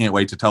said, I can't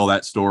wait to tell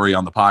that story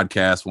on the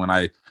podcast, when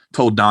I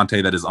told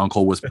Dante that his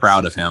uncle was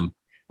proud of him.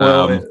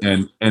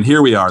 And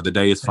here we are. The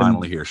day is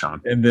finally here,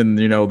 Sean. And then,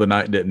 the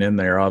night didn't end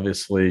there.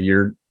 Obviously,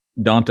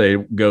 Dante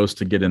goes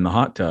to get in the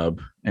hot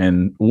tub,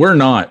 and we're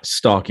not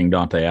stalking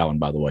Dante Allen,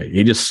 by the way.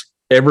 He just,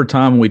 every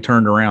time we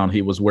turned around,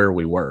 he was where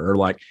we were, or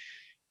like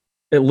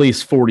at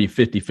least 40,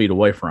 50 feet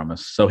away from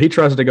us. So he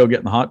tries to go get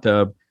in the hot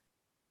tub,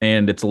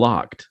 and it's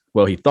locked.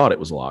 Well, he thought it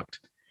was locked.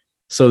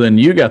 So then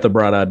you got the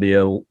bright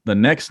idea the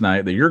next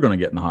night that you're going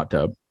to get in the hot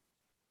tub.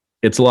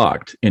 It's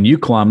locked, and you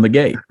climb the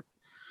gate.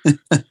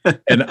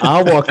 And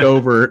I walk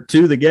over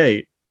to the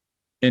gate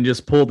and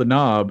just pull the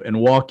knob and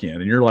walk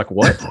in. And you're like,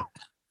 what?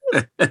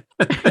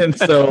 And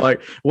so,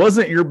 like,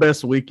 wasn't your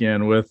best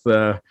weekend with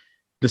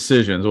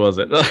decisions, was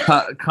it?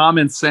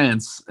 Common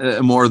sense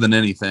more than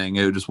anything.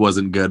 It just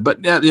wasn't good.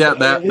 But that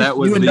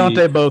was you and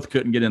Dante both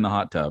couldn't get in the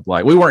hot tub.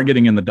 Like, we weren't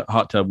getting in the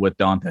hot tub with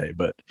Dante,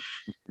 but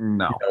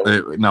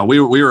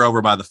we were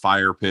over by the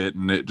fire pit,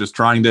 and just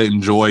trying to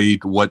enjoy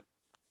what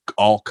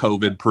all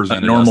COVID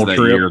presented us that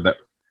year.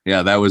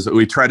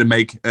 We tried to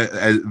make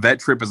that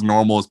trip as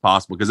normal as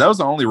possible, because that was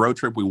the only road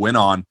trip we went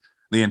on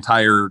the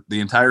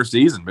entire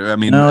season. I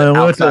mean,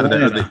 outside of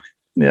that,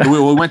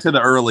 we went to the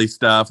early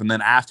stuff, and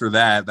then after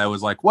that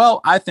was like, well,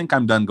 I think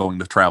I'm done going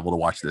to travel to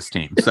watch this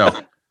team. So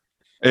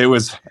it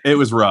was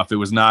rough. It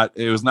was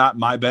not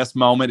my best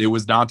moment. It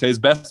was Dante's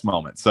best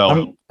moment.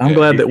 So I'm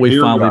glad that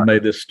we finally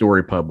made this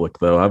story public,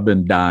 though. I've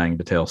been dying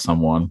to tell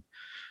someone,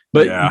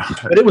 but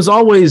it was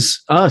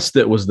always us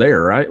that was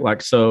there, right?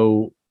 Like,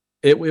 so.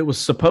 It was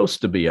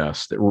supposed to be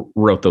us that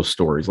wrote those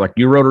stories. Like,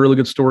 you wrote a really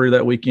good story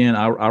that weekend.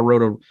 I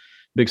wrote a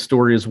big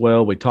story as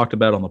well. We talked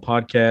about it on the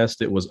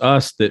podcast. It was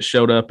us that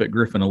showed up at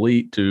Griffin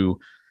Elite to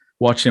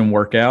watch him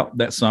work out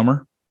that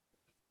summer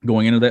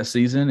going into that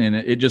season. And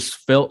it just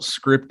felt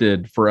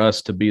scripted for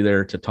us to be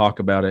there to talk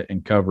about it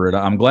and cover it.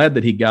 I'm glad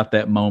that he got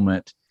that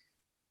moment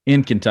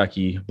in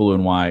Kentucky, blue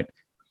and white.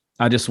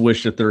 I just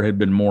wish that there had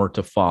been more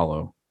to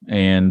follow.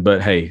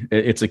 But hey,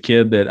 it's a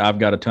kid that I've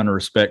got a ton of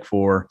respect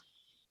for.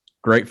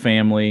 Great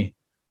family.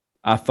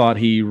 I thought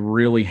he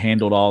really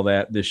handled all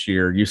that this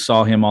year. You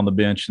saw him on the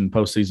bench in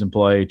postseason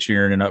play,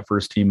 cheering and up for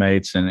his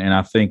teammates. And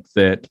I think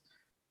that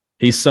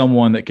he's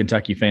someone that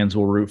Kentucky fans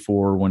will root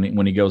for when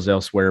he goes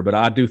elsewhere. But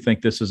I do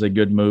think this is a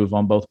good move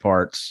on both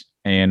parts.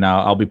 And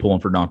I'll be pulling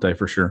for Dante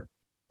for sure.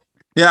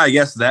 Yeah, I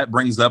guess that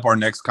brings up our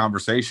next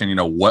conversation.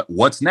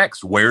 What's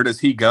next? Where does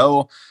he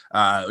go?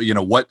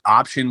 What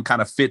option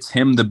kind of fits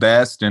him the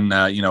best? And,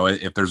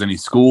 if there's any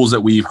schools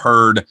that we've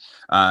heard,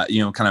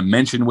 kind of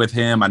mentioned with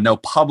him. I know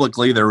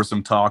publicly there was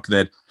some talk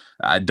that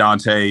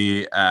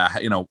Dante,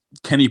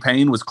 Kenny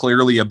Payne was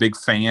clearly a big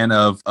fan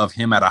of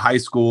him at a high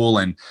school,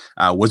 and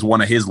was one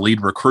of his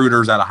lead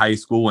recruiters at a high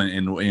school,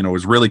 and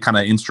was really kind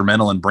of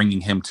instrumental in bringing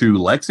him to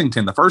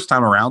Lexington the first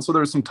time around. So there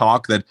was some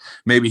talk that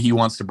maybe he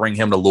wants to bring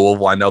him to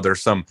Louisville. I know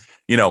there's some,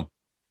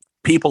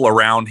 people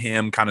around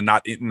him, kind of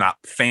not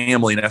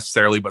family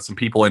necessarily, but some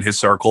people in his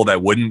circle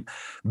that wouldn't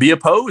be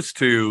opposed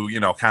to,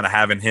 kind of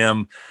having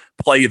him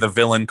play the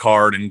villain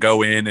card and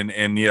go in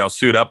and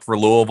suit up for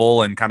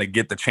Louisville and kind of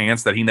get the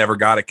chance that he never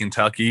got at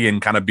Kentucky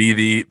and kind of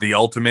be the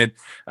ultimate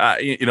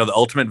the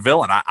ultimate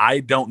villain. I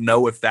don't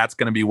know if that's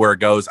going to be where it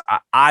goes.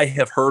 I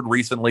have heard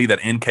recently that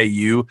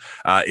NKU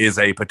is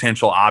a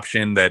potential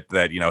option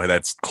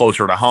that's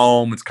closer to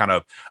home. It's kind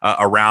of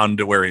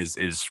around where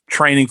his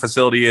training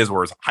facility is,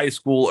 where his high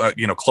school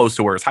close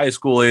to where his high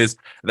school is.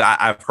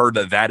 I've heard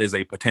that is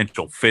a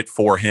potential fit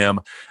for him.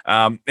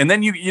 And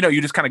then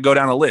you just kind of go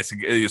down a list.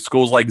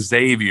 Schools like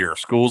Xavier,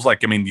 schools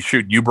like,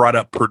 you brought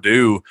up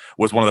Purdue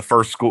was one of the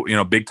first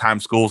big time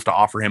schools to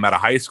offer him out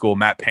of high school.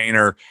 Matt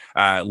Painter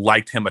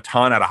liked him a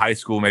ton out of high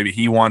school. Maybe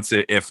he wants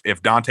it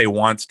if Dante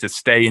wants to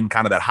stay in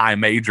kind of that high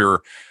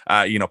major,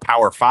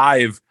 Power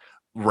 5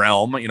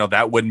 realm,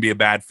 that wouldn't be a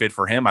bad fit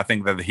for him. I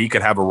think that he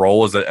could have a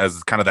role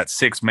as kind of that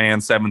 6-man,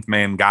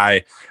 7th-man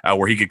guy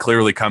where he could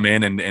clearly come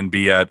in and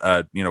be a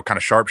kind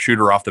of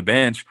sharpshooter off the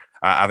bench.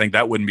 I think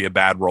that wouldn't be a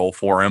bad role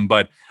for him.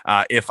 But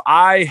if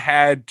I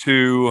had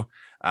to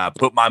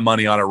put my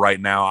money on it right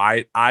now,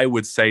 I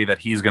would say that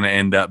he's going to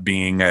end up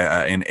being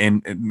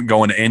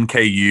going to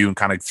NKU and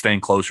kind of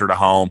staying closer to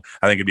home.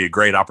 I think it'd be a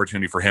great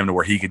opportunity for him to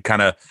where he could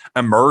kind of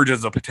emerge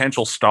as a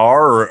potential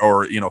star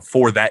or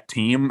for that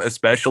team,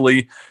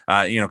 especially,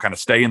 kind of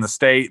stay in the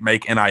state,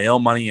 make NIL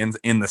money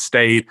in the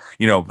state.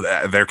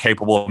 They're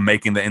capable of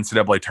making the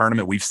NCAA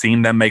tournament. We've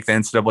seen them make the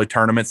NCAA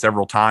tournament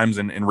several times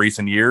in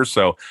recent years.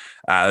 So,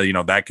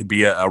 that could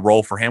be a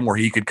role for him where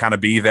he could kind of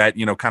be that,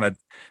 kind of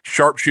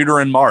sharpshooter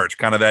in March,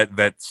 kind of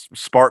that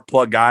spark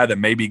plug guy that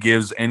maybe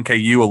gives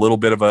NKU a little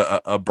bit of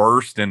a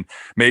burst and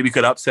maybe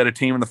could upset a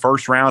team in the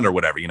first round or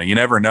whatever. You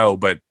never know,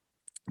 but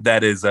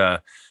that is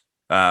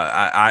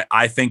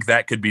I think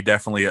that could be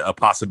definitely a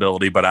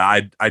possibility, but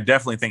I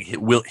definitely think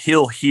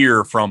he'll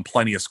hear from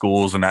plenty of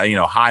schools and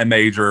high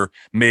major,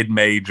 mid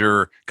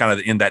major, kind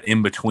of in that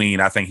in between.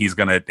 I think he's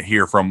going to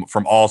hear from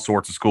all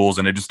sorts of schools,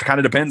 and it just kind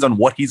of depends on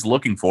what he's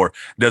looking for.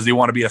 Does he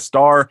want to be a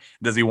star?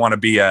 Does he want to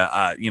be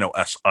a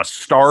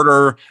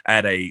starter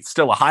at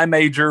still a high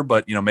major,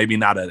 but maybe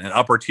not an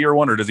upper tier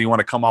one, or does he want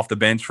to come off the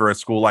bench for a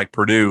school like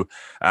Purdue?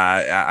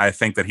 I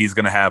think that he's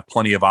going to have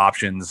plenty of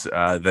options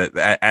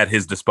that at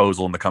his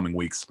disposal in the coming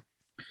weeks.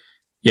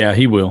 Yeah,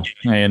 he will.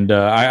 And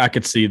I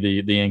could see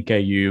the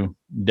NKU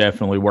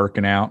definitely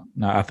working out.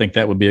 I think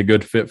that would be a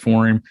good fit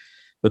for him.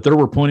 But there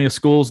were plenty of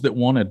schools that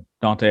wanted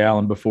Dante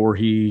Allen before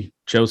he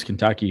chose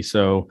Kentucky.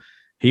 So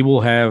he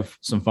will have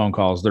some phone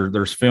calls.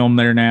 There's film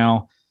there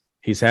now.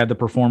 He's had the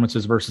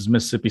performances versus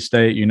Mississippi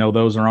State.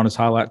 Those are on his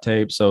highlight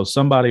tape. So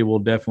somebody will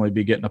definitely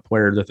be getting a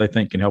player that they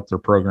think can help their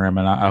program,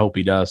 and I hope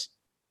he does.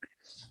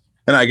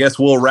 And I guess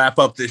we'll wrap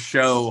up this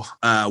show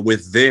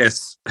with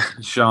this,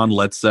 Sean.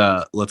 Let's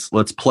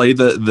play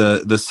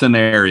the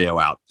scenario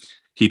out.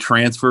 He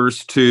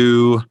transfers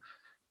to,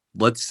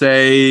 let's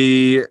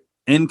say,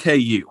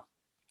 NKU,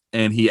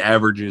 and he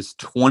averages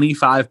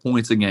 25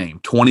 points a game,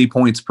 20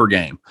 points per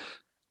game.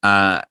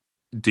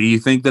 Do you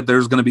think that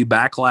there's going to be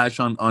backlash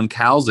on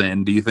Cal's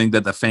end? Do you think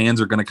that the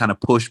fans are going to kind of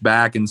push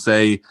back and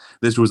say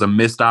this was a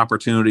missed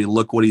opportunity?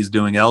 Look what he's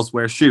doing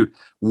elsewhere. Shoot,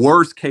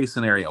 worst case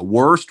scenario,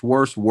 worst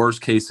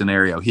case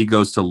scenario. He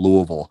goes to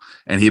Louisville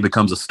and he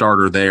becomes a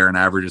starter there and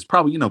averages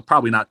probably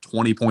not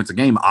 20 points a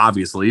game,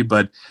 obviously,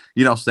 but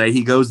say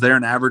he goes there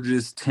and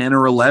averages 10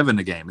 or 11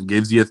 a game and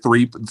gives you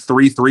three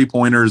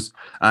 3-pointers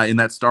in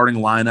that starting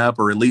lineup,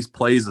 or at least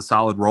plays a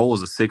solid role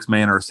as a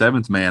 6-man or a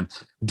 7th-man.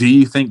 Do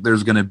you think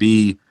there's going to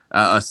be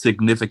a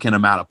significant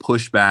amount of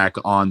pushback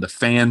on the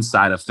fan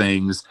side of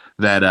things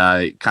that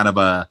kind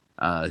of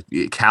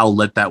Cal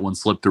let that one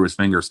slip through his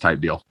fingers type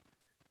deal?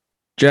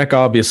 Jack,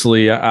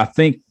 obviously, I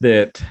think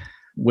that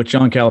with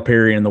John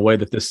Calipari and the way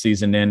that this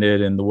season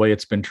ended and the way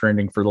it's been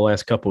trending for the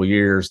last couple of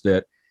years,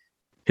 that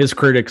his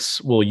critics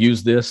will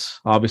use this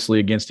obviously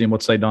against him.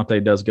 Let's say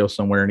Dante does go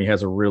somewhere and he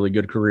has a really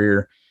good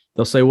career.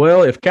 They'll say,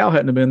 well, if Cal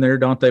hadn't have been there,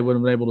 Dante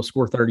wouldn't have been able to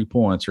score 30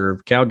 points, or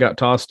if Cal got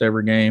tossed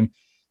every game,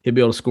 he'd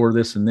be able to score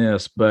this and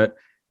this. But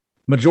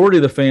majority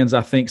of the fans,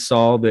 I think,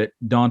 saw that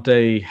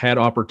Dante had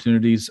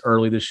opportunities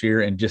early this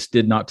year and just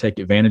did not take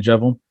advantage of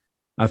them.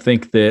 I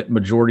think that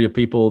majority of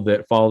people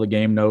that follow the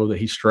game know that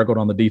he struggled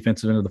on the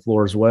defensive end of the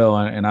floor as well.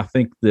 And I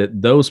think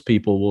that those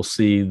people will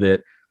see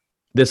that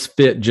this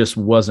fit just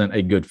wasn't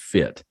a good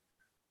fit.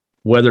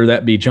 Whether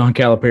that be John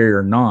Calipari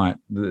or not,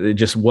 it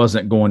just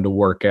wasn't going to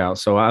work out.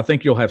 So I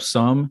think you'll have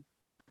some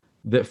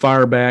that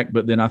fire back,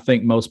 but then I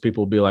think most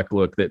people will be like,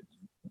 look, that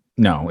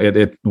no,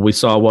 we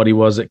saw what he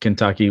was at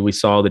Kentucky. We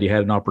saw that he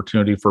had an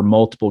opportunity for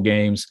multiple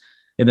games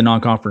in the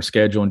non-conference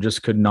schedule and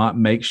just could not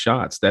make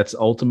shots. That's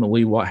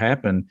ultimately what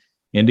happened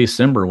in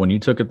December. When you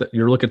look at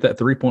that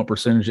 3-point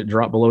percentage, it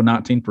dropped below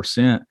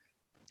 19%.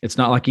 It's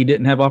not like he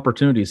didn't have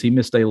opportunities. He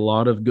missed a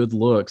lot of good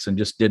looks and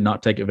just did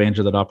not take advantage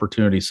of that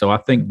opportunity. So I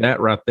think that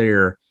right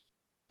there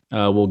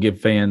will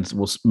give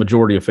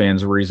majority of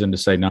fans a reason to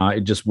say, nah,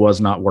 it just was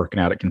not working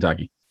out at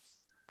Kentucky.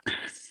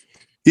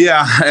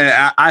 Yeah,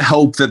 I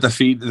hope that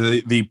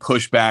the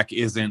pushback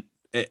isn't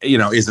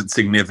isn't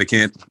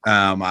significant.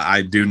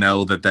 I do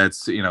know that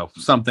that's,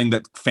 something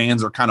that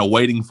fans are kind of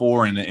waiting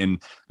for,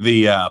 and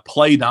the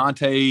Play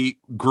Dante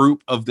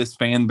group of this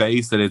fan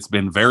base, that it's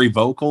been very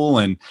vocal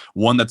and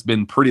one that's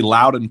been pretty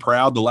loud and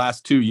proud the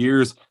last 2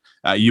 years.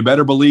 You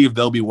better believe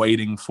they'll be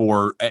waiting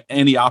for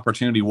any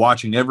opportunity,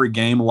 watching every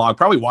game log,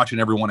 probably watching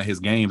every one of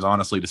his games,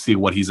 honestly, to see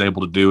what he's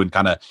able to do and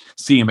kind of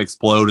see him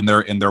explode.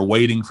 And they're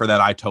waiting for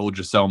that "I told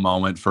you so"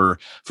 moment for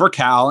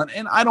Cal.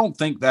 And I don't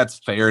think that's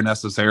fair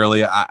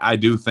necessarily. I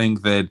do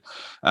think that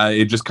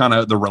it just kind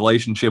of, the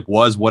relationship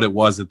was what it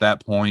was at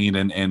that point.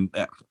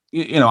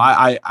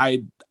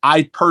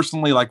 I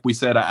personally, like we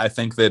said, I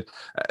think that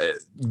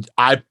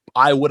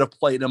I would have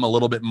played him a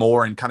little bit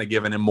more and kind of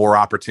given him more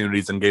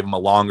opportunities and gave him a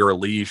longer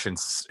leash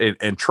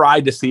and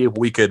tried to see if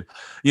we could,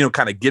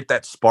 kind of get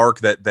that spark,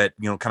 that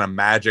kind of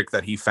magic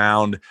that he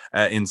found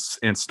in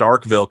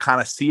Starkville, kind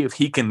of see if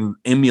he can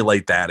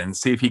emulate that and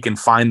see if he can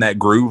find that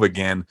groove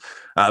again,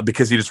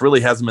 because he just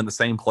really hasn't been the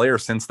same player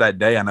since that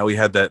day. I know he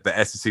had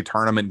the SEC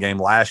tournament game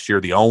last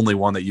year, the only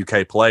one that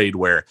UK played,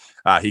 where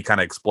he kind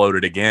of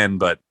exploded again,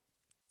 but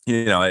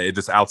it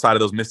just, outside of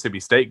those Mississippi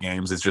State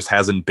games, it just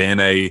hasn't been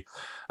a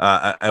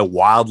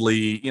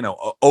wildly,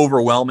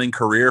 overwhelming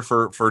career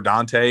for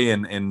Dante.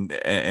 And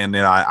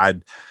I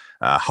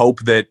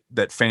hope that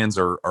fans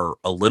are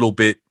a little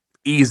bit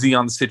easy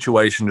on the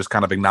situation, just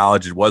kind of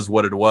acknowledge it was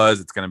what it was.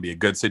 It's going to be a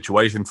good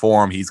situation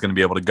for him. He's going to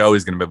be able to go.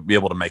 He's going to be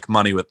able to make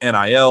money with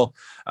NIL.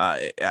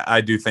 I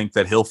do think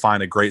that he'll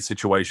find a great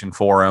situation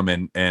for him.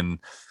 And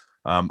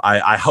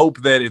I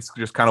hope that it's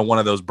just kind of one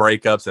of those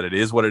breakups, that it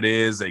is what it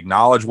is,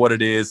 acknowledge what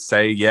it is,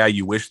 say, yeah,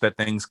 you wish that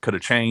things could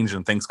have changed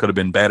and things could have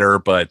been better,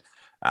 but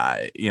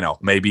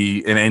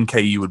maybe an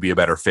NKU would be a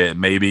better fit,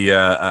 maybe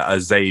a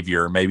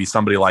Xavier, maybe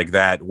somebody like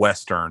that,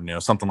 Western,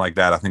 something like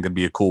that. I think it'd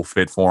be a cool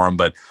fit for him.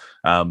 But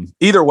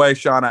either way,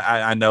 Sean,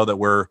 I know that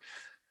we're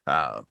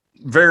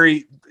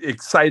very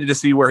excited to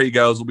see where he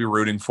goes. We'll be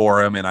rooting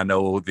for him, and I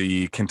know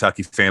the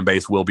Kentucky fan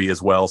base will be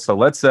as well. So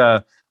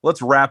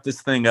let's wrap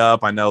this thing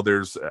up. I know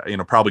there's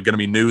probably going to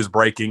be news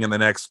breaking in the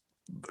next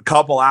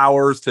couple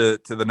hours to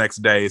the next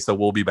day, so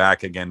we'll be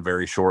back again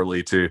very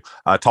shortly to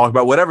talk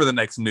about whatever the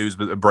next news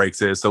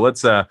breaks is. So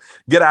let's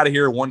get out of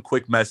here. One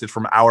quick message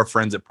from our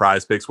friends at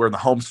Prize Picks. We're in the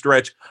home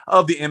stretch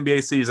of the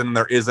NBA season, and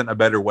there isn't a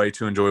better way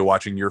to enjoy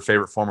watching your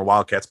favorite former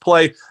Wildcats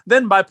play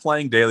than by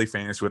playing daily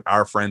fantasy with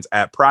our friends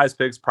at Prize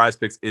Picks. Prize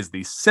Picks is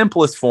the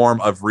simplest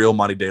form of real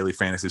money daily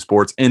fantasy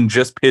sports and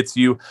just pits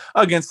you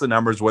against the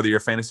numbers. Whether you're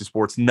a fantasy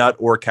sports nut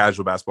or a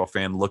casual basketball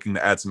fan looking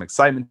to add some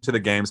excitement to the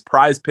games,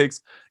 Prize Picks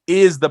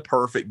is the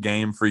perfect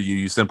game for you.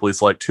 You simply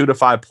select 2 to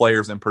 5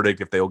 players and predict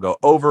if they will go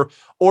over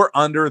or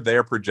under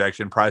their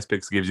projection. Prize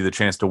Picks gives you the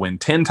chance to win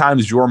 10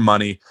 times your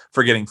money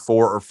for getting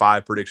 4 or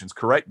 5 predictions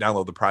correct.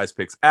 Download the Prize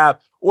Picks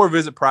app or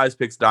visit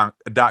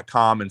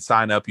prizepicks.com and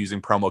sign up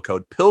using promo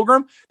code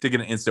PILGRIM to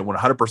get an instant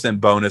 100%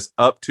 bonus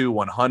up to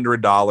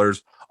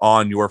 $100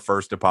 on your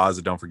first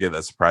deposit. Don't forget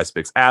that's the Prize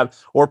Picks app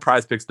or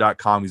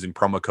prizepicks.com using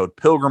promo code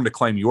PILGRIM to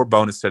claim your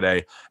bonus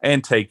today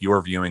and take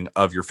your viewing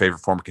of your favorite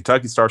former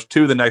Kentucky stars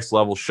to the next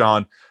level.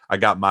 Sean, I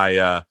got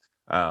my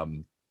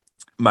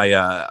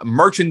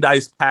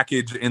merchandise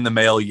package in the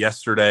mail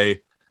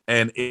yesterday,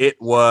 and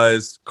it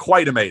was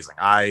quite amazing.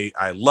 I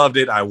loved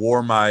it. I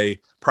wore my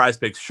Prize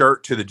Picks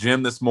shirt to the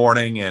gym this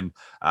morning, and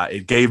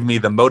it gave me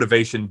the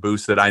motivation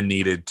boost that I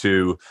needed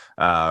to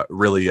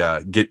really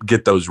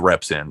get those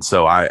reps in.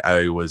 So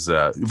I was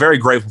very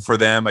grateful for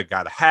them. I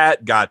got a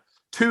hat, got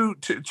two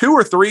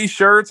or three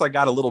shirts. I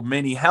got a little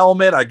mini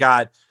helmet. I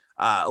got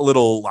a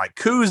little like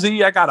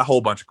koozie. I got a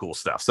whole bunch of cool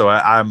stuff. So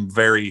I'm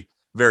very,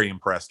 very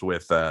impressed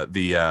with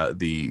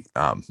the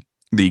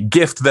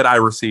gift that I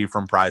received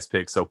from Prize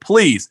Picks. So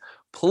please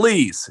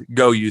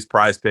go use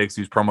Prize Picks,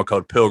 use promo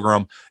code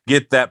PILGRIM,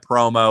 get that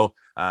promo.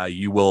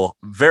 You will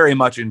very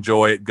much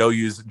enjoy it. Go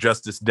use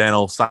Justice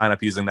Dental, sign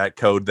up using that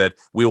code that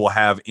we will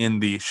have in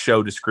the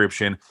show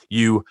description.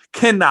 You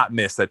cannot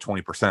miss that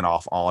 20%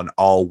 off on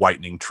all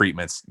whitening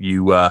treatments.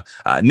 You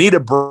need a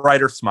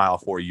brighter smile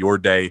for your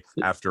day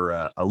after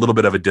a little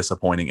bit of a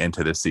disappointing end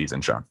to this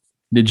season, Sean.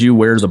 Did you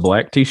wear the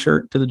black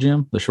t-shirt to the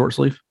gym, the short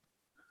sleeve?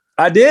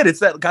 I did. It's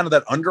that kind of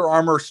that Under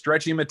Armour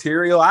stretchy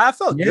material. I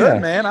felt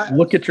good, man.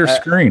 Look at your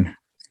screen.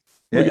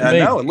 I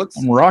know it looks.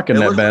 I'm rocking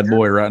that bad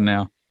boy right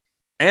now.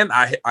 And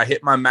I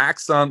hit my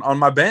max on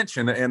my bench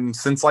and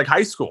since like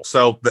high school.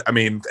 So I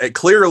mean,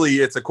 clearly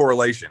it's a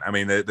correlation. I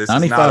mean, this 95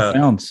 is not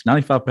pounds.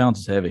 95 pounds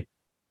is heavy.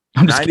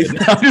 I'm just kidding.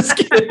 I'm just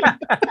kidding.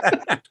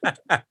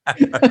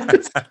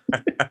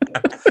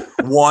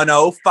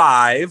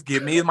 105.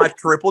 Give me my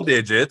triple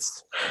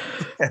digits.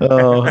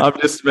 Oh, I'm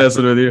just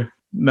messing with you.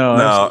 No,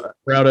 I'm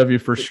proud of you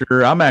for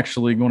sure. I'm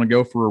actually going to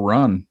go for a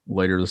run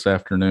later this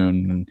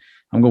afternoon, and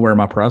I'm going to wear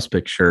my Prize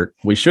Picks shirt.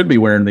 We should be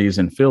wearing these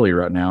in Philly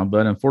right now,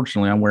 but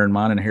unfortunately, I'm wearing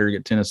mine in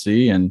Harrogate,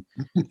 Tennessee, and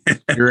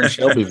you're in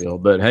Shelbyville.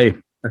 But hey,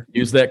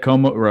 use that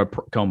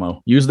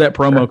use that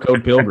promo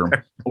code Pilgrim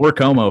or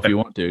Como if you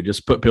want to.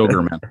 Just put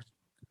Pilgrim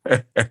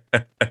in.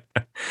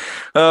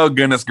 Oh,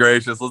 goodness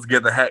gracious. Let's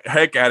get the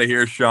heck out of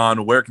here,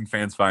 Sean. Where can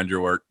fans find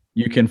your work?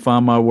 You can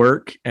find my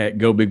work at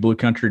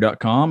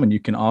gobigbluecountry.com, and you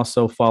can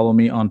also follow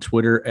me on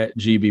Twitter at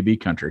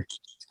GBBCountry.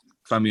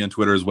 Find me on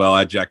Twitter as well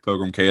at Jack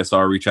Pilgrim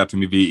KSR. Reach out to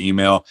me via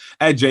email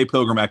at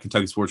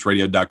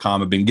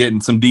jpilgrim@KentuckySportsRadio.com. I've been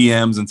getting some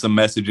DMs and some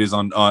messages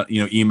on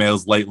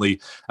emails lately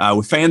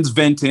with fans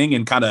venting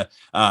and kind of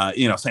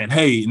saying,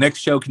 hey, next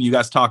show, can you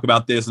guys talk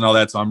about this and all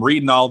that? So I'm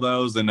reading all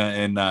those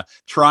and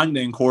trying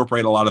to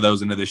incorporate a lot of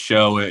those into this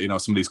show.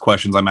 Some of these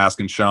questions I'm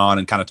asking Sean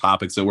and kind of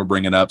topics that we're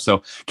bringing up.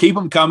 So keep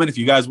them coming. If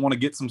you guys want to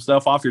get some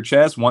stuff off your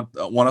chest, want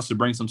us to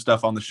bring some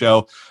stuff on the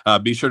show,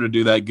 be sure to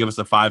do that. Give us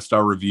a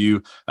 5-star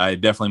review. It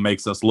definitely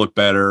makes us look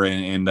better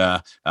and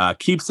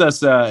keeps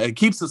us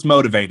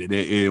motivated.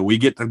 We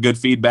get the good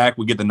feedback.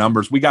 We get the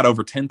numbers. We got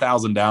over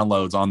 10,000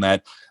 downloads on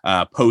that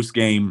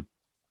post-game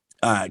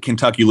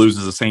Kentucky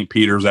loses to St.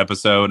 Peter's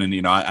episode.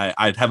 And,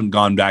 I haven't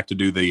gone back to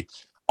do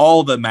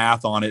all the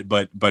math on it,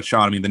 but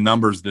Sean, I mean, the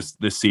numbers this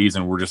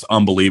season were just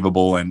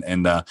unbelievable.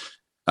 And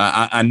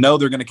I know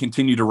they're going to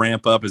continue to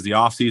ramp up as the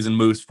offseason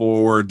moves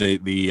forward.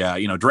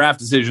 The draft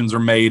decisions are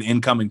made,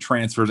 incoming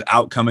transfers,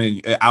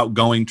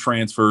 outgoing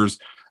transfers.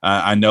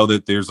 I know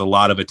that there's a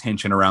lot of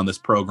attention around this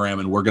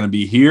program, and we're going to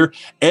be here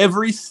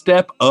every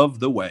step of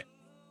the way.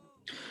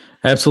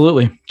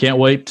 Absolutely. Can't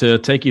wait to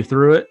take you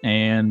through it,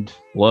 and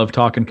love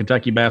talking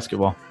Kentucky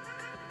basketball.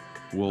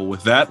 Well,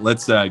 with that,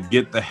 let's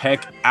get the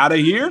heck out of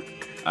here.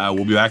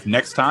 We'll be back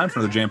next time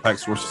for the Jam Packed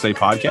Source to Say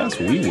podcast.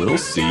 We will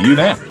see you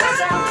then.